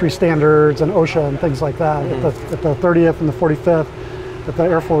industry standards and OSHA and things like that. Mm-hmm. At the 30th and the 45th, at the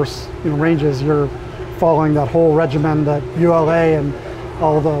Air Force we you're following that whole regimen that ULA and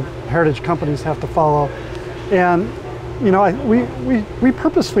all the heritage companies have to follow. And we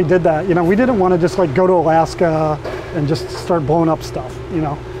purposely did that. You know, we didn't want to just like go to Alaska and just start blowing up stuff. You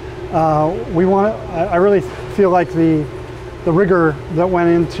know, I really feel like the rigor that went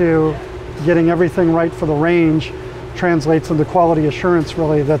into getting everything right for the range translates into quality assurance,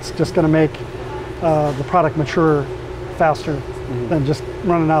 really, that's just going to make the product mature faster than just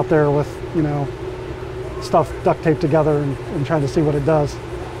running out there with, you know, stuff duct taped together and trying to see what it does.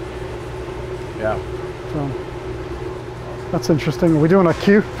 Yeah. So that's interesting. Are we doing a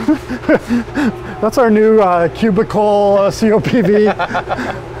Q? That's our new cubicle COPV.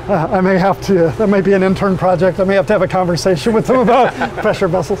 I may have to, that might be an intern project. I may have to have a conversation with them about pressure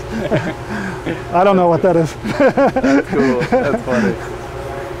vessels. I don't know what that is. That's cool. That's funny.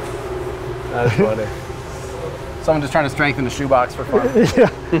 That's funny. Someone just trying to strengthen the shoebox for fun. Yeah.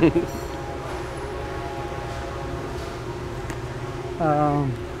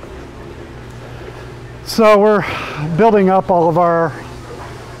 So we're building up all of our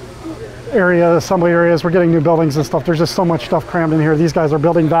assembly areas. We're getting new buildings and stuff. There's just so much stuff crammed in here. These guys are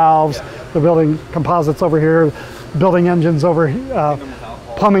building valves. They're building composites over here, building engines over,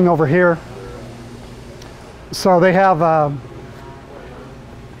 plumbing over here. So they have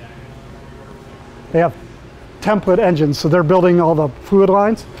template engines. So they're building all the fluid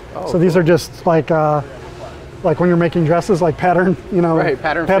lines. Oh, so these are just like like when you're making dresses, like pattern, you know, right,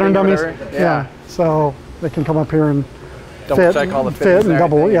 pattern dummies. Yeah. So they can come up here and double check all the fittings and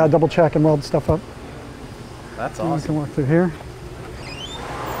double check and weld stuff up. That's and awesome. we can walk through here.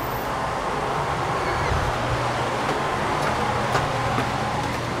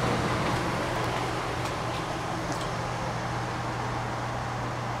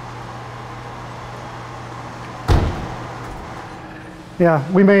 Yeah,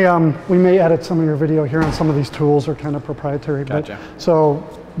 we may edit some of your video here on some of these tools are kind of proprietary. Gotcha. But, so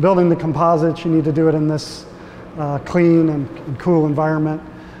building the composites, you need to do it in this clean and cool environment.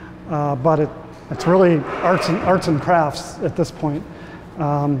 But it's really arts and crafts at this point.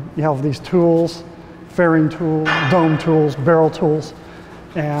 You have these tools, fairing tools, dome tools, barrel tools,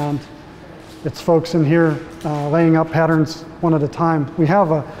 and it's folks in here laying up patterns one at a time. We have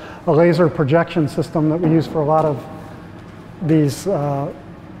a laser projection system that we use for a lot of these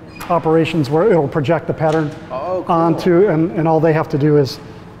operations where it'll project the pattern onto, and all they have to do is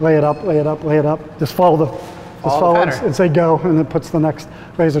lay it up, lay it up, lay it up. Just follow it and say go, and it puts the next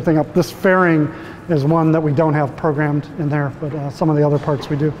laser thing up. This fairing is one that we don't have programmed in there, but some of the other parts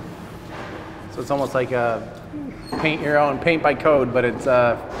we do. So it's almost like paint your own, paint by code, but it's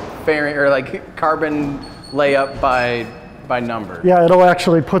fairing or like carbon layup by number. Yeah, it'll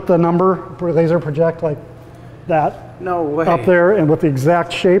actually put the number, laser project like that. No way. Up there and with the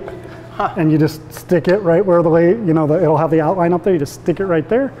exact shape, and you just stick it right where it'll have the outline up there. You just stick it right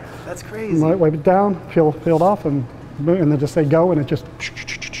there. That's crazy. Wipe it down, peel it off, and then just say go, and it just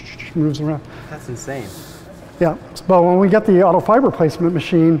moves around. That's insane. Yeah, but when we get the auto fiber placement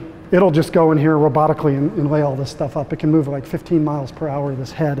machine, it'll just go in here robotically and lay all this stuff up. It can move like 15 miles per hour.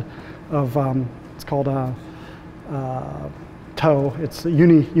 This head of it's called a toe. It's a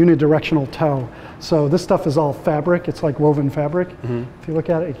unidirectional toe. So this stuff is all fabric. It's like woven fabric. Mm-hmm. If you look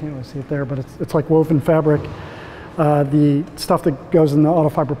at it, you can't really see it there, but it's like woven fabric. The stuff that goes in the auto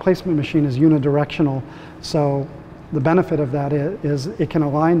fiber placement machine is unidirectional. So the benefit of that is it can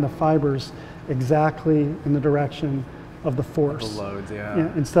align the fibers exactly in the direction of the force. The loads,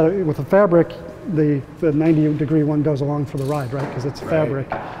 yeah. Instead of with the fabric, the 90-degree one goes along for the ride, right? Because it's fabric.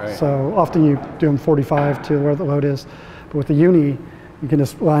 Right. So often you do them 45 to where the load is. But with the uni, you can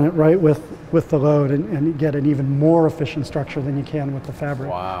just line it right with the load and get an even more efficient structure than you can with the fabric.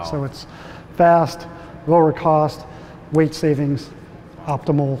 Wow. So it's fast, lower cost, weight savings,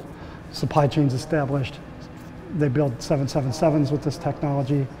 optimal, supply chains established. They build 777s with this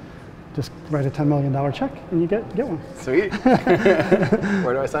technology. Just write a $10 million check and you get one. Sweet.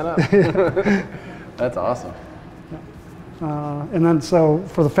 Where do I sign up? That's awesome. And then so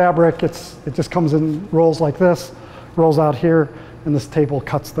for the fabric, it just comes in rolls like this, rolls out here, and this table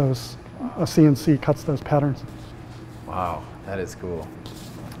cuts those, a CNC cuts those patterns. Wow, that is cool.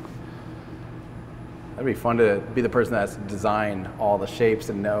 That'd be fun to be the person that has to design all the shapes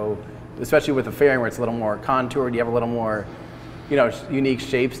and know, especially with the fairing where it's a little more contoured, you have a little more, unique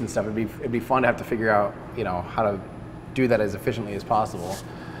shapes and stuff. It'd be fun to have to figure out, how to do that as efficiently as possible.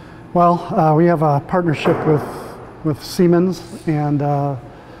 Well, we have a partnership with Siemens, and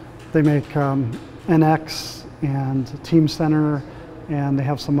they make NX and Team Center, and they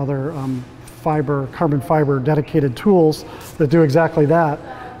have some other carbon fiber dedicated tools that do exactly that.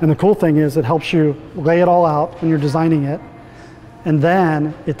 And the cool thing is it helps you lay it all out when you're designing it, and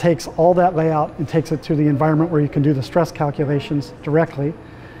then it takes all that layout and takes it to the environment where you can do the stress calculations directly,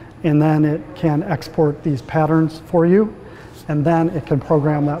 and then it can export these patterns for you, and then it can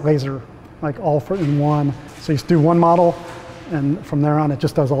program that laser like all in one. So you just do one model, and from there on it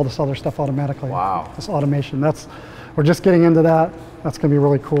just does all this other stuff automatically. Wow. This automation. We're just getting into that. That's going to be a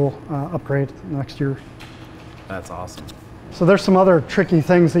really cool upgrade next year. That's awesome. So there's some other tricky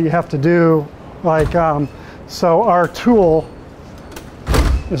things that you have to do, like so our tool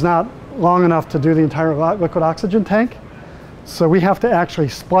is not long enough to do the entire liquid oxygen tank. So we have to actually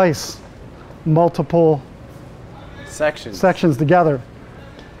splice multiple sections together.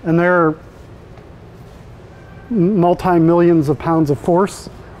 And they're multi-millions of pounds of force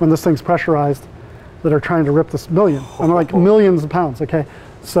when this thing's pressurized that are trying to rip this like millions of pounds, okay?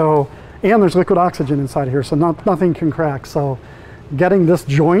 So, and there's liquid oxygen inside of here, so nothing can crack. So getting this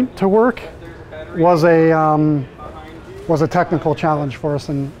joint to work was a technical challenge for us,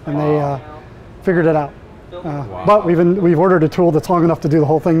 and they figured it out. But we've ordered a tool that's long enough to do the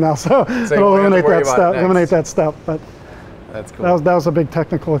whole thing now, so it'll eliminate that step. But that's cool. That was a big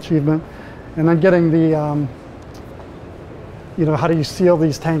technical achievement. And then getting the, how do you seal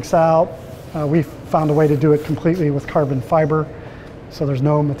these tanks out? We found a way to do it completely with carbon fiber. So there's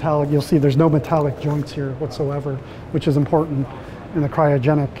no metallic, you'll see there's no metallic joints here whatsoever, which is important in the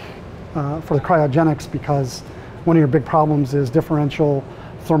cryogenic for the cryogenics, because one of your big problems is differential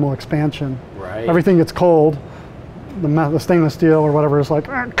thermal expansion. Right. Everything gets cold. The stainless steel or whatever is like,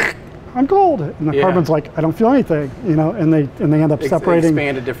 I'm cold, and the carbon's like, I don't feel anything, you know, and they end up separating.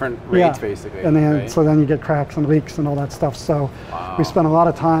 Expand at different rates, basically. And then, right? so then you get cracks and leaks and all that stuff. So we spent a lot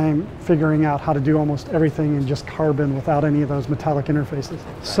of time figuring out how to do almost everything in just carbon without any of those metallic interfaces.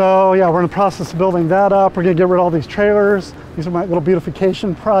 So yeah, we're in the process of building that up. We're gonna get rid of all these trailers. These are my little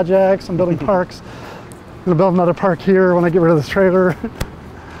beautification projects. I'm building parks. I'm gonna build another park here when I get rid of this trailer.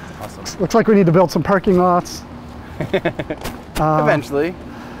 Awesome. Looks like we need to build some parking lots. Eventually.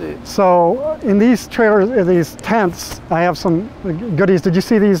 So in these trailers, these tents, I have some goodies. Did you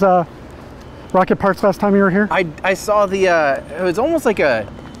see these rocket parts last time you were here? I saw the, it was almost like an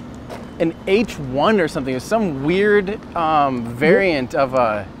H1 or something. It was some weird variant of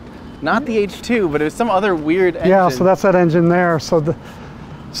not the H2, but it was some other weird engine. Yeah, so that's that engine there. So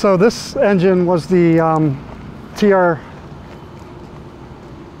this engine was the TR,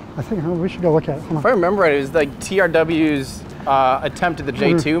 I think we should go look at it. Hold on. If I remember right, it was like TRW's attempt at the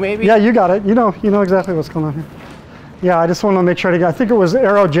J2, maybe? Yeah, you got it. You know exactly what's going on here. Yeah, I just want to make sure I think it was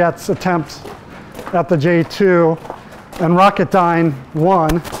Aerojet's attempt at the J2, and Rocketdyne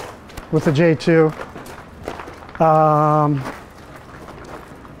won with the J2.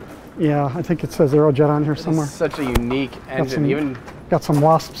 Yeah, I think it says Aerojet on here somewhere. It's such a unique engine. Got some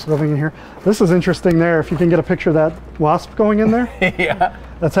wasps living in here. This is interesting there, if you can get a picture of that wasp going in there. Yeah.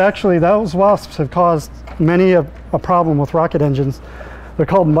 That's actually, those wasps have caused many a problem with rocket engines. They're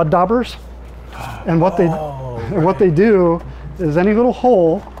called mud daubers. And what they do is any little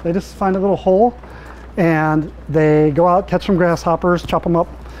hole, they just find a little hole and they go out, catch some grasshoppers, chop them up,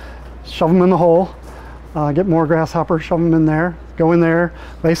 shove them in the hole, get more grasshoppers, shove them in there, go in there,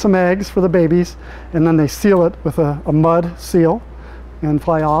 lay some eggs for the babies, and then they seal it with a mud seal and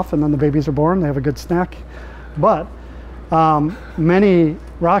fly off, and then the babies are born. They have a good snack. But many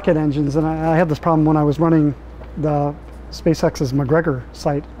rocket engines, and I had this problem when I was running the SpaceX's McGregor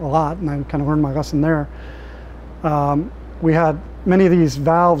site a lot, and I kind of learned my lesson there. We had many of these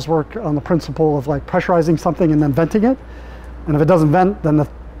valves work on the principle of like pressurizing something and then venting it, and if it doesn't vent, then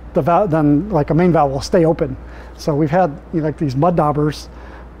then like a main valve will stay open. So we've had like these mud daubers,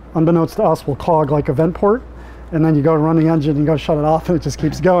 unbeknownst to us, will clog like a vent port, and then you go to run the engine and go shut it off, and it just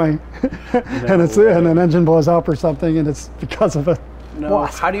keeps going. And an engine blows up or something, and it's because of it. No.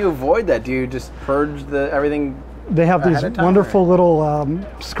 How do you avoid that? Do you just purge everything? They have these wonderful little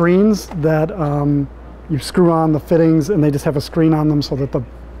screens that you screw on the fittings, and they just have a screen on them so that the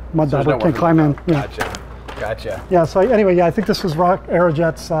mud dauber can climb in. Gotcha. Yeah, so anyway, yeah, I think this was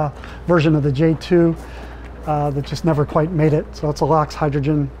Aerojet's version of the J2 that just never quite made it. So it's a LOX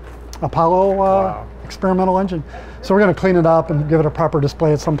hydrogen Apollo experimental engine. So we're going to clean it up and give it a proper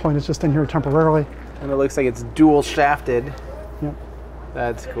display at some point. It's just in here temporarily. And it looks like it's dual shafted. Yep.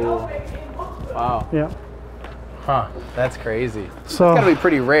 That's cool. Wow. Yeah. Huh. That's crazy. So it's got to be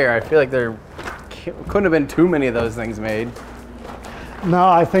pretty rare. I feel like there couldn't have been too many of those things made. No,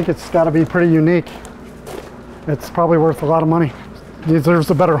 I think it's got to be pretty unique. It's probably worth a lot of money. It deserves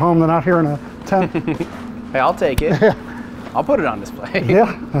a better home than out here in a tent. Hey, I'll take it. I'll put it on display.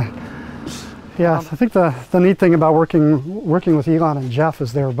 Yeah. Yeah, I think the neat thing about working with Elon and Jeff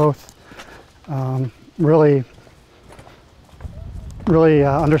is they're both really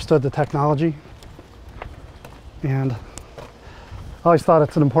understood the technology, and I always thought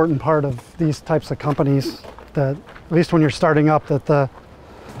it's an important part of these types of companies that, at least when you're starting up, that the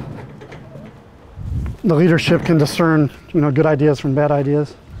leadership can discern, good ideas from bad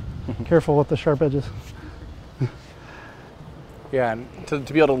ideas. Careful with the sharp edges. Yeah, and to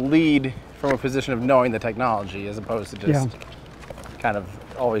be able to lead from a position of knowing the technology as opposed to just kind of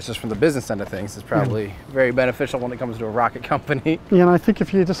always just from the business end of things is probably very beneficial when it comes to a rocket company. Yeah, and I think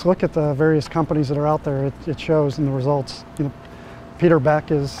if you just look at the various companies that are out there, it shows in the results. Peter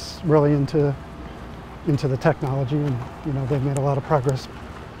Beck is really into the technology, and they've made a lot of progress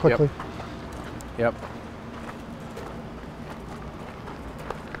quickly. Yep.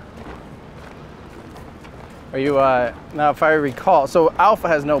 Are you, now if I recall, so Alpha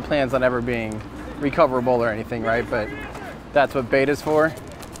has no plans on ever being recoverable or anything, right? But that's what Beta's for? Is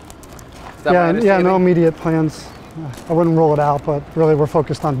that my understanding? No immediate plans. I wouldn't rule it out, but really we're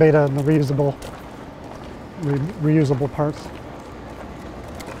focused on Beta and the reusable parts.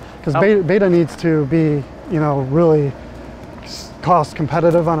 Because Beta needs to be, really cost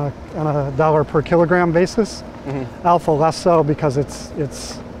competitive on a dollar per kilogram basis. Mm-hmm. Alpha less so, because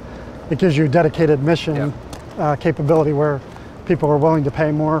it gives you dedicated mission capability where people are willing to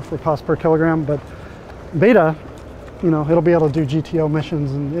pay more for cost per kilogram. But Beta, it'll be able to do GTO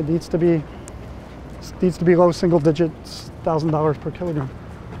missions, and it needs to be low single digits, $1,000 per kilogram.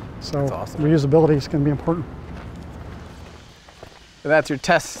 So That's awesome. reusability is going to be important. And that's your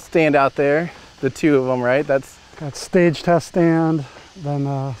test stand out there, the two of them, right? That's Got stage test stand,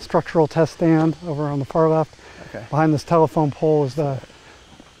 then structural test stand over on the far left. okay. Behind this telephone pole is the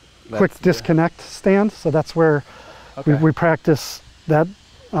quick disconnect stand. So that's where we practice that.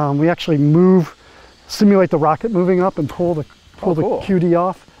 We actually simulate the rocket moving up and pull the cool. QD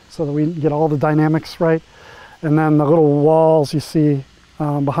off so that we get all the dynamics right. And then the little walls you see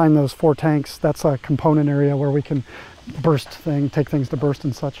behind those 4 tanks, that's a component area where we can take things to burst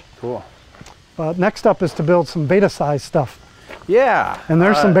and such. Cool. But next up is to build some beta size stuff. Yeah. And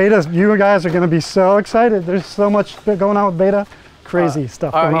there's some betas. You guys are going to be so excited. There's so much going on with beta. Crazy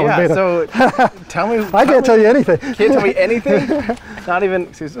stuff going on with beta. So tell me. I can't tell you anything. Can't tell me anything? Not even,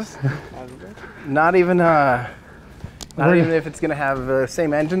 excuse us? Not even if it's going to have the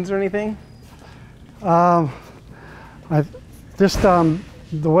same engines or anything?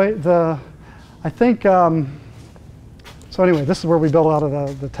 So anyway, this is where we build a lot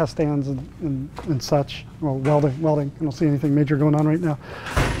of the test stands and such. Well, welding. I don't see anything major going on right now.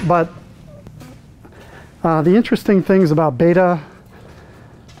 But the interesting things about beta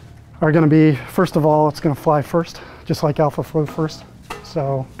are going to be, first of all, it's going to fly first, just like alpha flew first.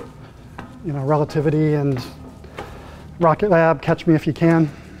 So, relativity and Rocket Lab, catch me if you can.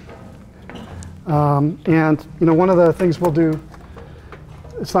 And one of the things we'll do,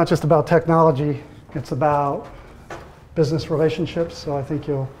 it's not just about technology, it's about business relationships. So I think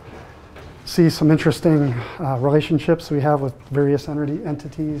you'll see some interesting relationships we have with various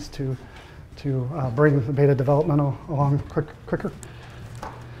entities to bring the beta development along quicker.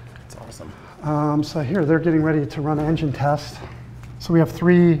 That's awesome. So here they're getting ready to run an engine test. So we have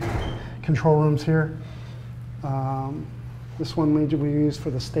 3 control rooms here. This one we use for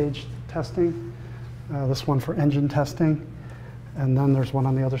the stage testing, this one for engine testing, and then there's one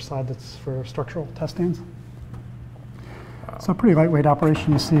on the other side that's for structural testings. Wow. So pretty lightweight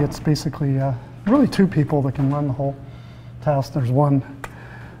operation. You see it's basically really 2 people that can run the whole test. There's one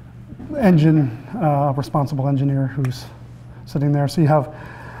responsible engineer who's sitting there. So you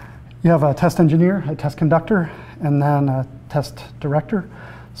have a test engineer, a test conductor, and then a test director.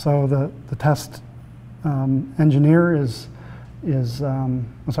 So the test engineer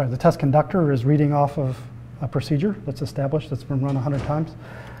the test conductor is reading off of a procedure that's established, that's been run 100 times.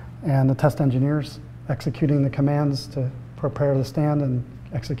 And the test engineer's executing the commands to prepare the stand and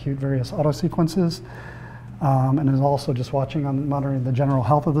execute various auto sequences. And is also just watching and monitoring the general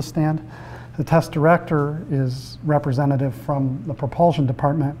health of the stand. The test director is representative from the propulsion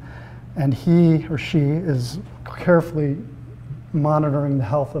department, and he or she is carefully monitoring the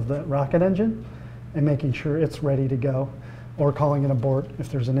health of the rocket engine and making sure it's ready to go, or calling it abort if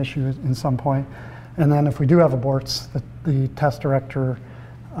there's an issue in some point. And then if we do have aborts, the test director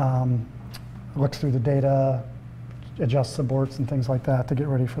looks through the data, adjusts aborts and things like that to get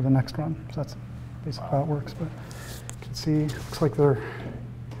ready for the next run. So that's basically how it works. But you can see, looks like they're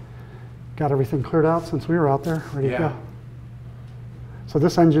got everything cleared out since we were out there, ready to go. So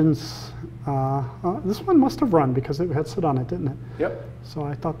this engine's, this one must have run because it had sit on it, didn't it? Yep. So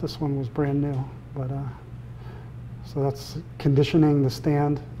I thought this one was brand new, but so that's conditioning the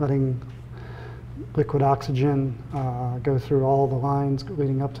stand, letting liquid oxygen go through all the lines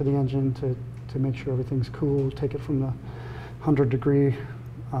leading up to the engine to make sure everything's cool, take it from the 100-degree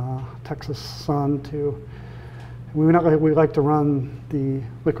Texas sun to, we like to run the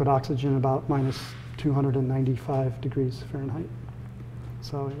liquid oxygen about minus 295 degrees Fahrenheit.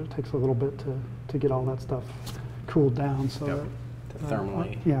 So it takes a little bit to get all that stuff cooled down. So to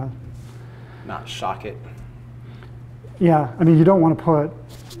thermally not shock it. Yeah, I mean, you don't want to put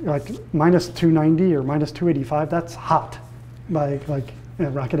like minus 290 or minus 285, that's hot by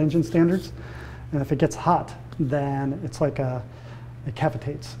rocket engine standards. And if it gets hot, then it's like it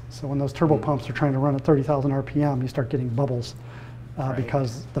cavitates. So when those turbo pumps are trying to run at 30,000 RPM, you start getting bubbles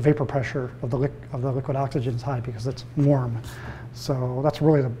because the vapor pressure of the liquid oxygen is high because it's warm. So that's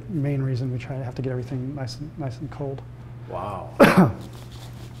really the main reason we have to get everything nice and cold. Wow.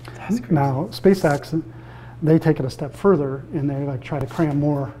 That's crazy. Now, SpaceX, they take it a step further and they try to cram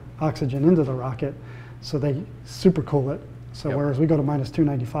more oxygen into the rocket, so they supercool it. So whereas we go to minus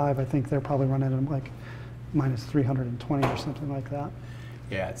 295, I think they're probably running at minus 320 or something like that.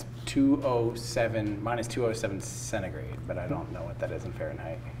 Yeah, it's 207, minus 207 centigrade, but I don't know what that is in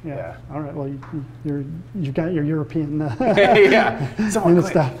Fahrenheit. Yeah. All right. Well, you've got your European yeah. unit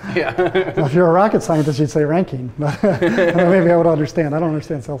stuff. Yeah. Well, if you're a rocket scientist, you'd say Rankine, but maybe I would understand. I don't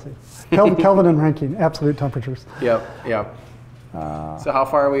understand Celsius. Kelvin and Rankine, absolute temperatures. Yep. Yep. So how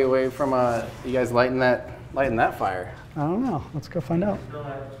far are we away from you guys lighting that fire? I don't know. Let's go find out.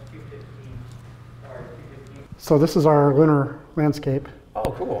 So this is our lunar landscape.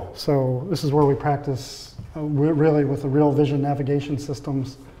 Oh, cool. So this is where we practice really with the real vision navigation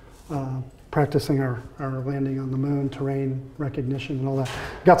systems, practicing our landing on the moon, terrain recognition and all that.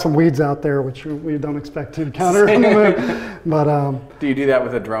 Got some weeds out there, which we don't expect to encounter on the moon. But, do you do that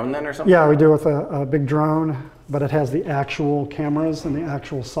with a drone then or something? Yeah, we do with a big drone, but it has the actual cameras and the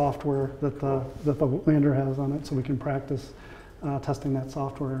actual software that the lander has on it, so we can practice testing that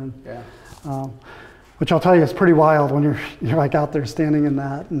software. And, yeah. Which I'll tell you is pretty wild when you're like out there standing in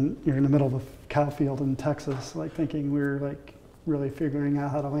that and you're in the middle of a cow field in Texas, like thinking we're like really figuring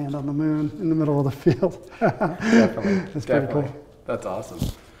out how to land on the moon in the middle of the field. Definitely. It's pretty cool. That's awesome.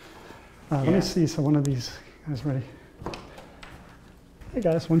 Let me see, so one of these guys ready. Hey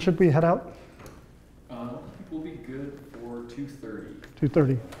guys, when should we head out? I think we'll be good for 2:30.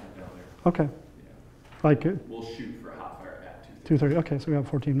 2:30. Okay. Yeah. Like it? We'll shoot for a hot fire at 2:30. Okay, so we have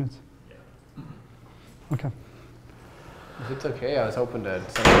 14 minutes. Okay. If it's okay, I was hoping to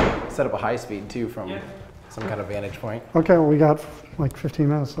set up a high speed too from some kind of vantage point. Okay, well we got like 15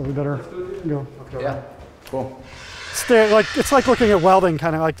 minutes, so we better go. Yeah, cool. It's like looking at welding,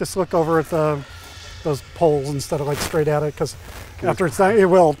 kind of like just look over at those poles instead of like straight at it, because after it's done, it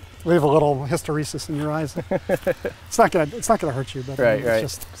will leave a little hysteresis in your eyes. It's not gonna hurt you, but right.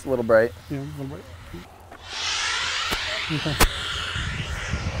 It's just a little bright. Yeah, a little bright. Okay.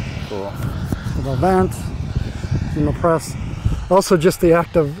 Cool. So the vent and the press. Also, just the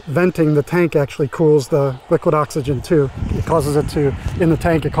act of venting the tank actually cools the liquid oxygen too. It causes it to, in the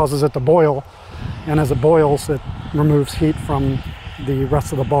tank, it causes it to boil. And as it boils, it removes heat from the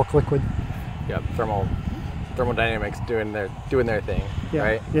rest of the bulk liquid. Yep, thermodynamics doing their thing, yeah.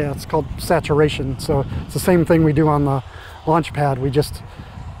 Right? Yeah, it's called saturation. So it's the same thing we do on the launch pad. We just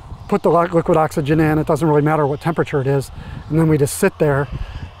put the liquid oxygen in. It doesn't really matter what temperature it is. And then we just sit there,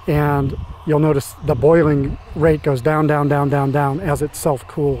 and you'll notice the boiling rate goes down, down, down, down, down as it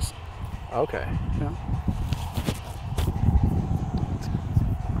self-cools. Okay. Yeah.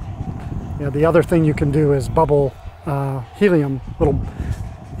 Yeah, the other thing you can do is bubble little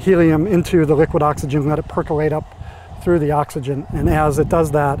helium into the liquid oxygen, let it percolate up through the oxygen. And as it does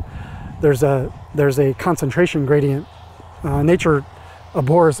that, there's a concentration gradient. Nature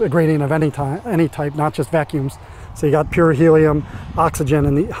abhors a gradient of any type, not just vacuums. So you got pure helium, oxygen,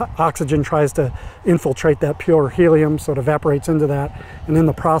 and the oxygen tries to infiltrate that pure helium, so it evaporates into that. And in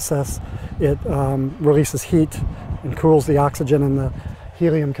the process, it releases heat and cools the oxygen, and the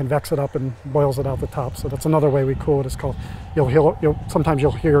helium convects it up and boils it out the top. So that's another way we cool it. It's called, sometimes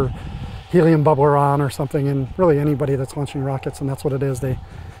you'll hear helium bubbler on or something, and really anybody that's launching rockets, and that's what it is.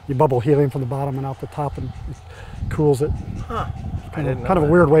 You bubble helium from the bottom and out the top, and it cools it. Huh. Kind of a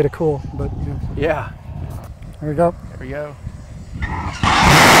weird way to cool, but yeah. There we go. There we go.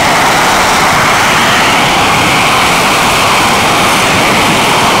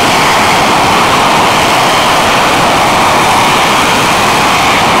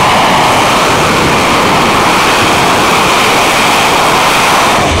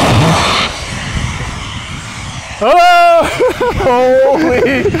 Oh!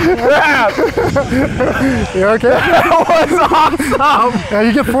 Holy crap! You okay? That was awesome! Yeah,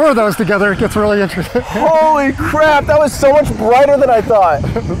 you get 4 of those together, it gets really interesting. Holy crap, that was so much brighter than I thought.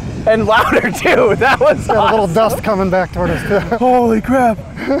 And louder too, that was Got awesome. a little dust coming back toward us too. Holy crap!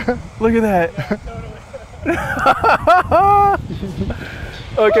 Look at that.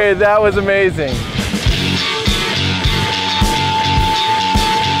 Okay, that was amazing.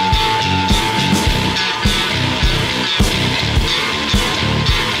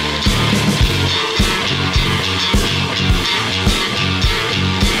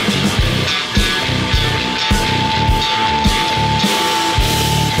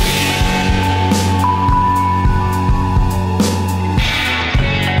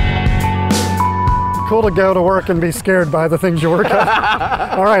 Cool to go to work and be scared by the things you work on.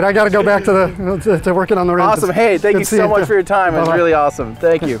 All right, I got to go back to working on the ramp. Awesome. Hey, thank you so much for your time. It was Bye-bye. really awesome.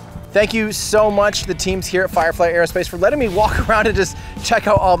 Thank you. Thank you so much, the teams here at Firefly Aerospace, for letting me walk around and just check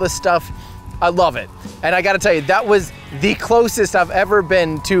out all this stuff. I love it. And I got to tell you, that was the closest I've ever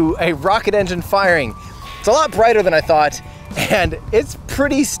been to a rocket engine firing. It's a lot brighter than I thought, and it's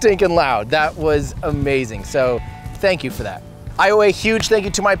pretty stinking loud. That was amazing. So thank you for that. I owe a huge thank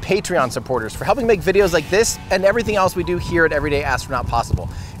you to my Patreon supporters for helping make videos like this and everything else we do here at Everyday Astronaut possible.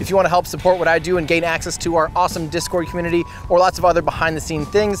 If you want to help support what I do and gain access to our awesome Discord community or lots of other behind the scene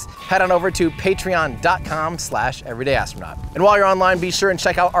things, head on over to patreon.com/everydayastronaut. And while you're online, be sure and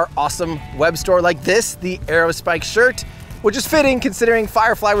check out our awesome web store like this, the Aerospike shirt, which is fitting considering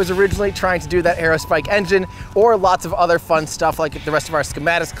Firefly was originally trying to do that Aerospike engine, or lots of other fun stuff like the rest of our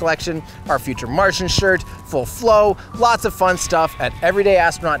schematics collection, our Future Martian shirt, full flow, lots of fun stuff at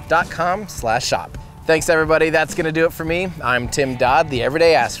everydayastronaut.com/shop. Thanks everybody, that's gonna do it for me. I'm Tim Dodd, the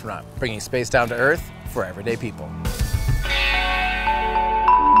Everyday Astronaut, bringing space down to Earth for everyday people.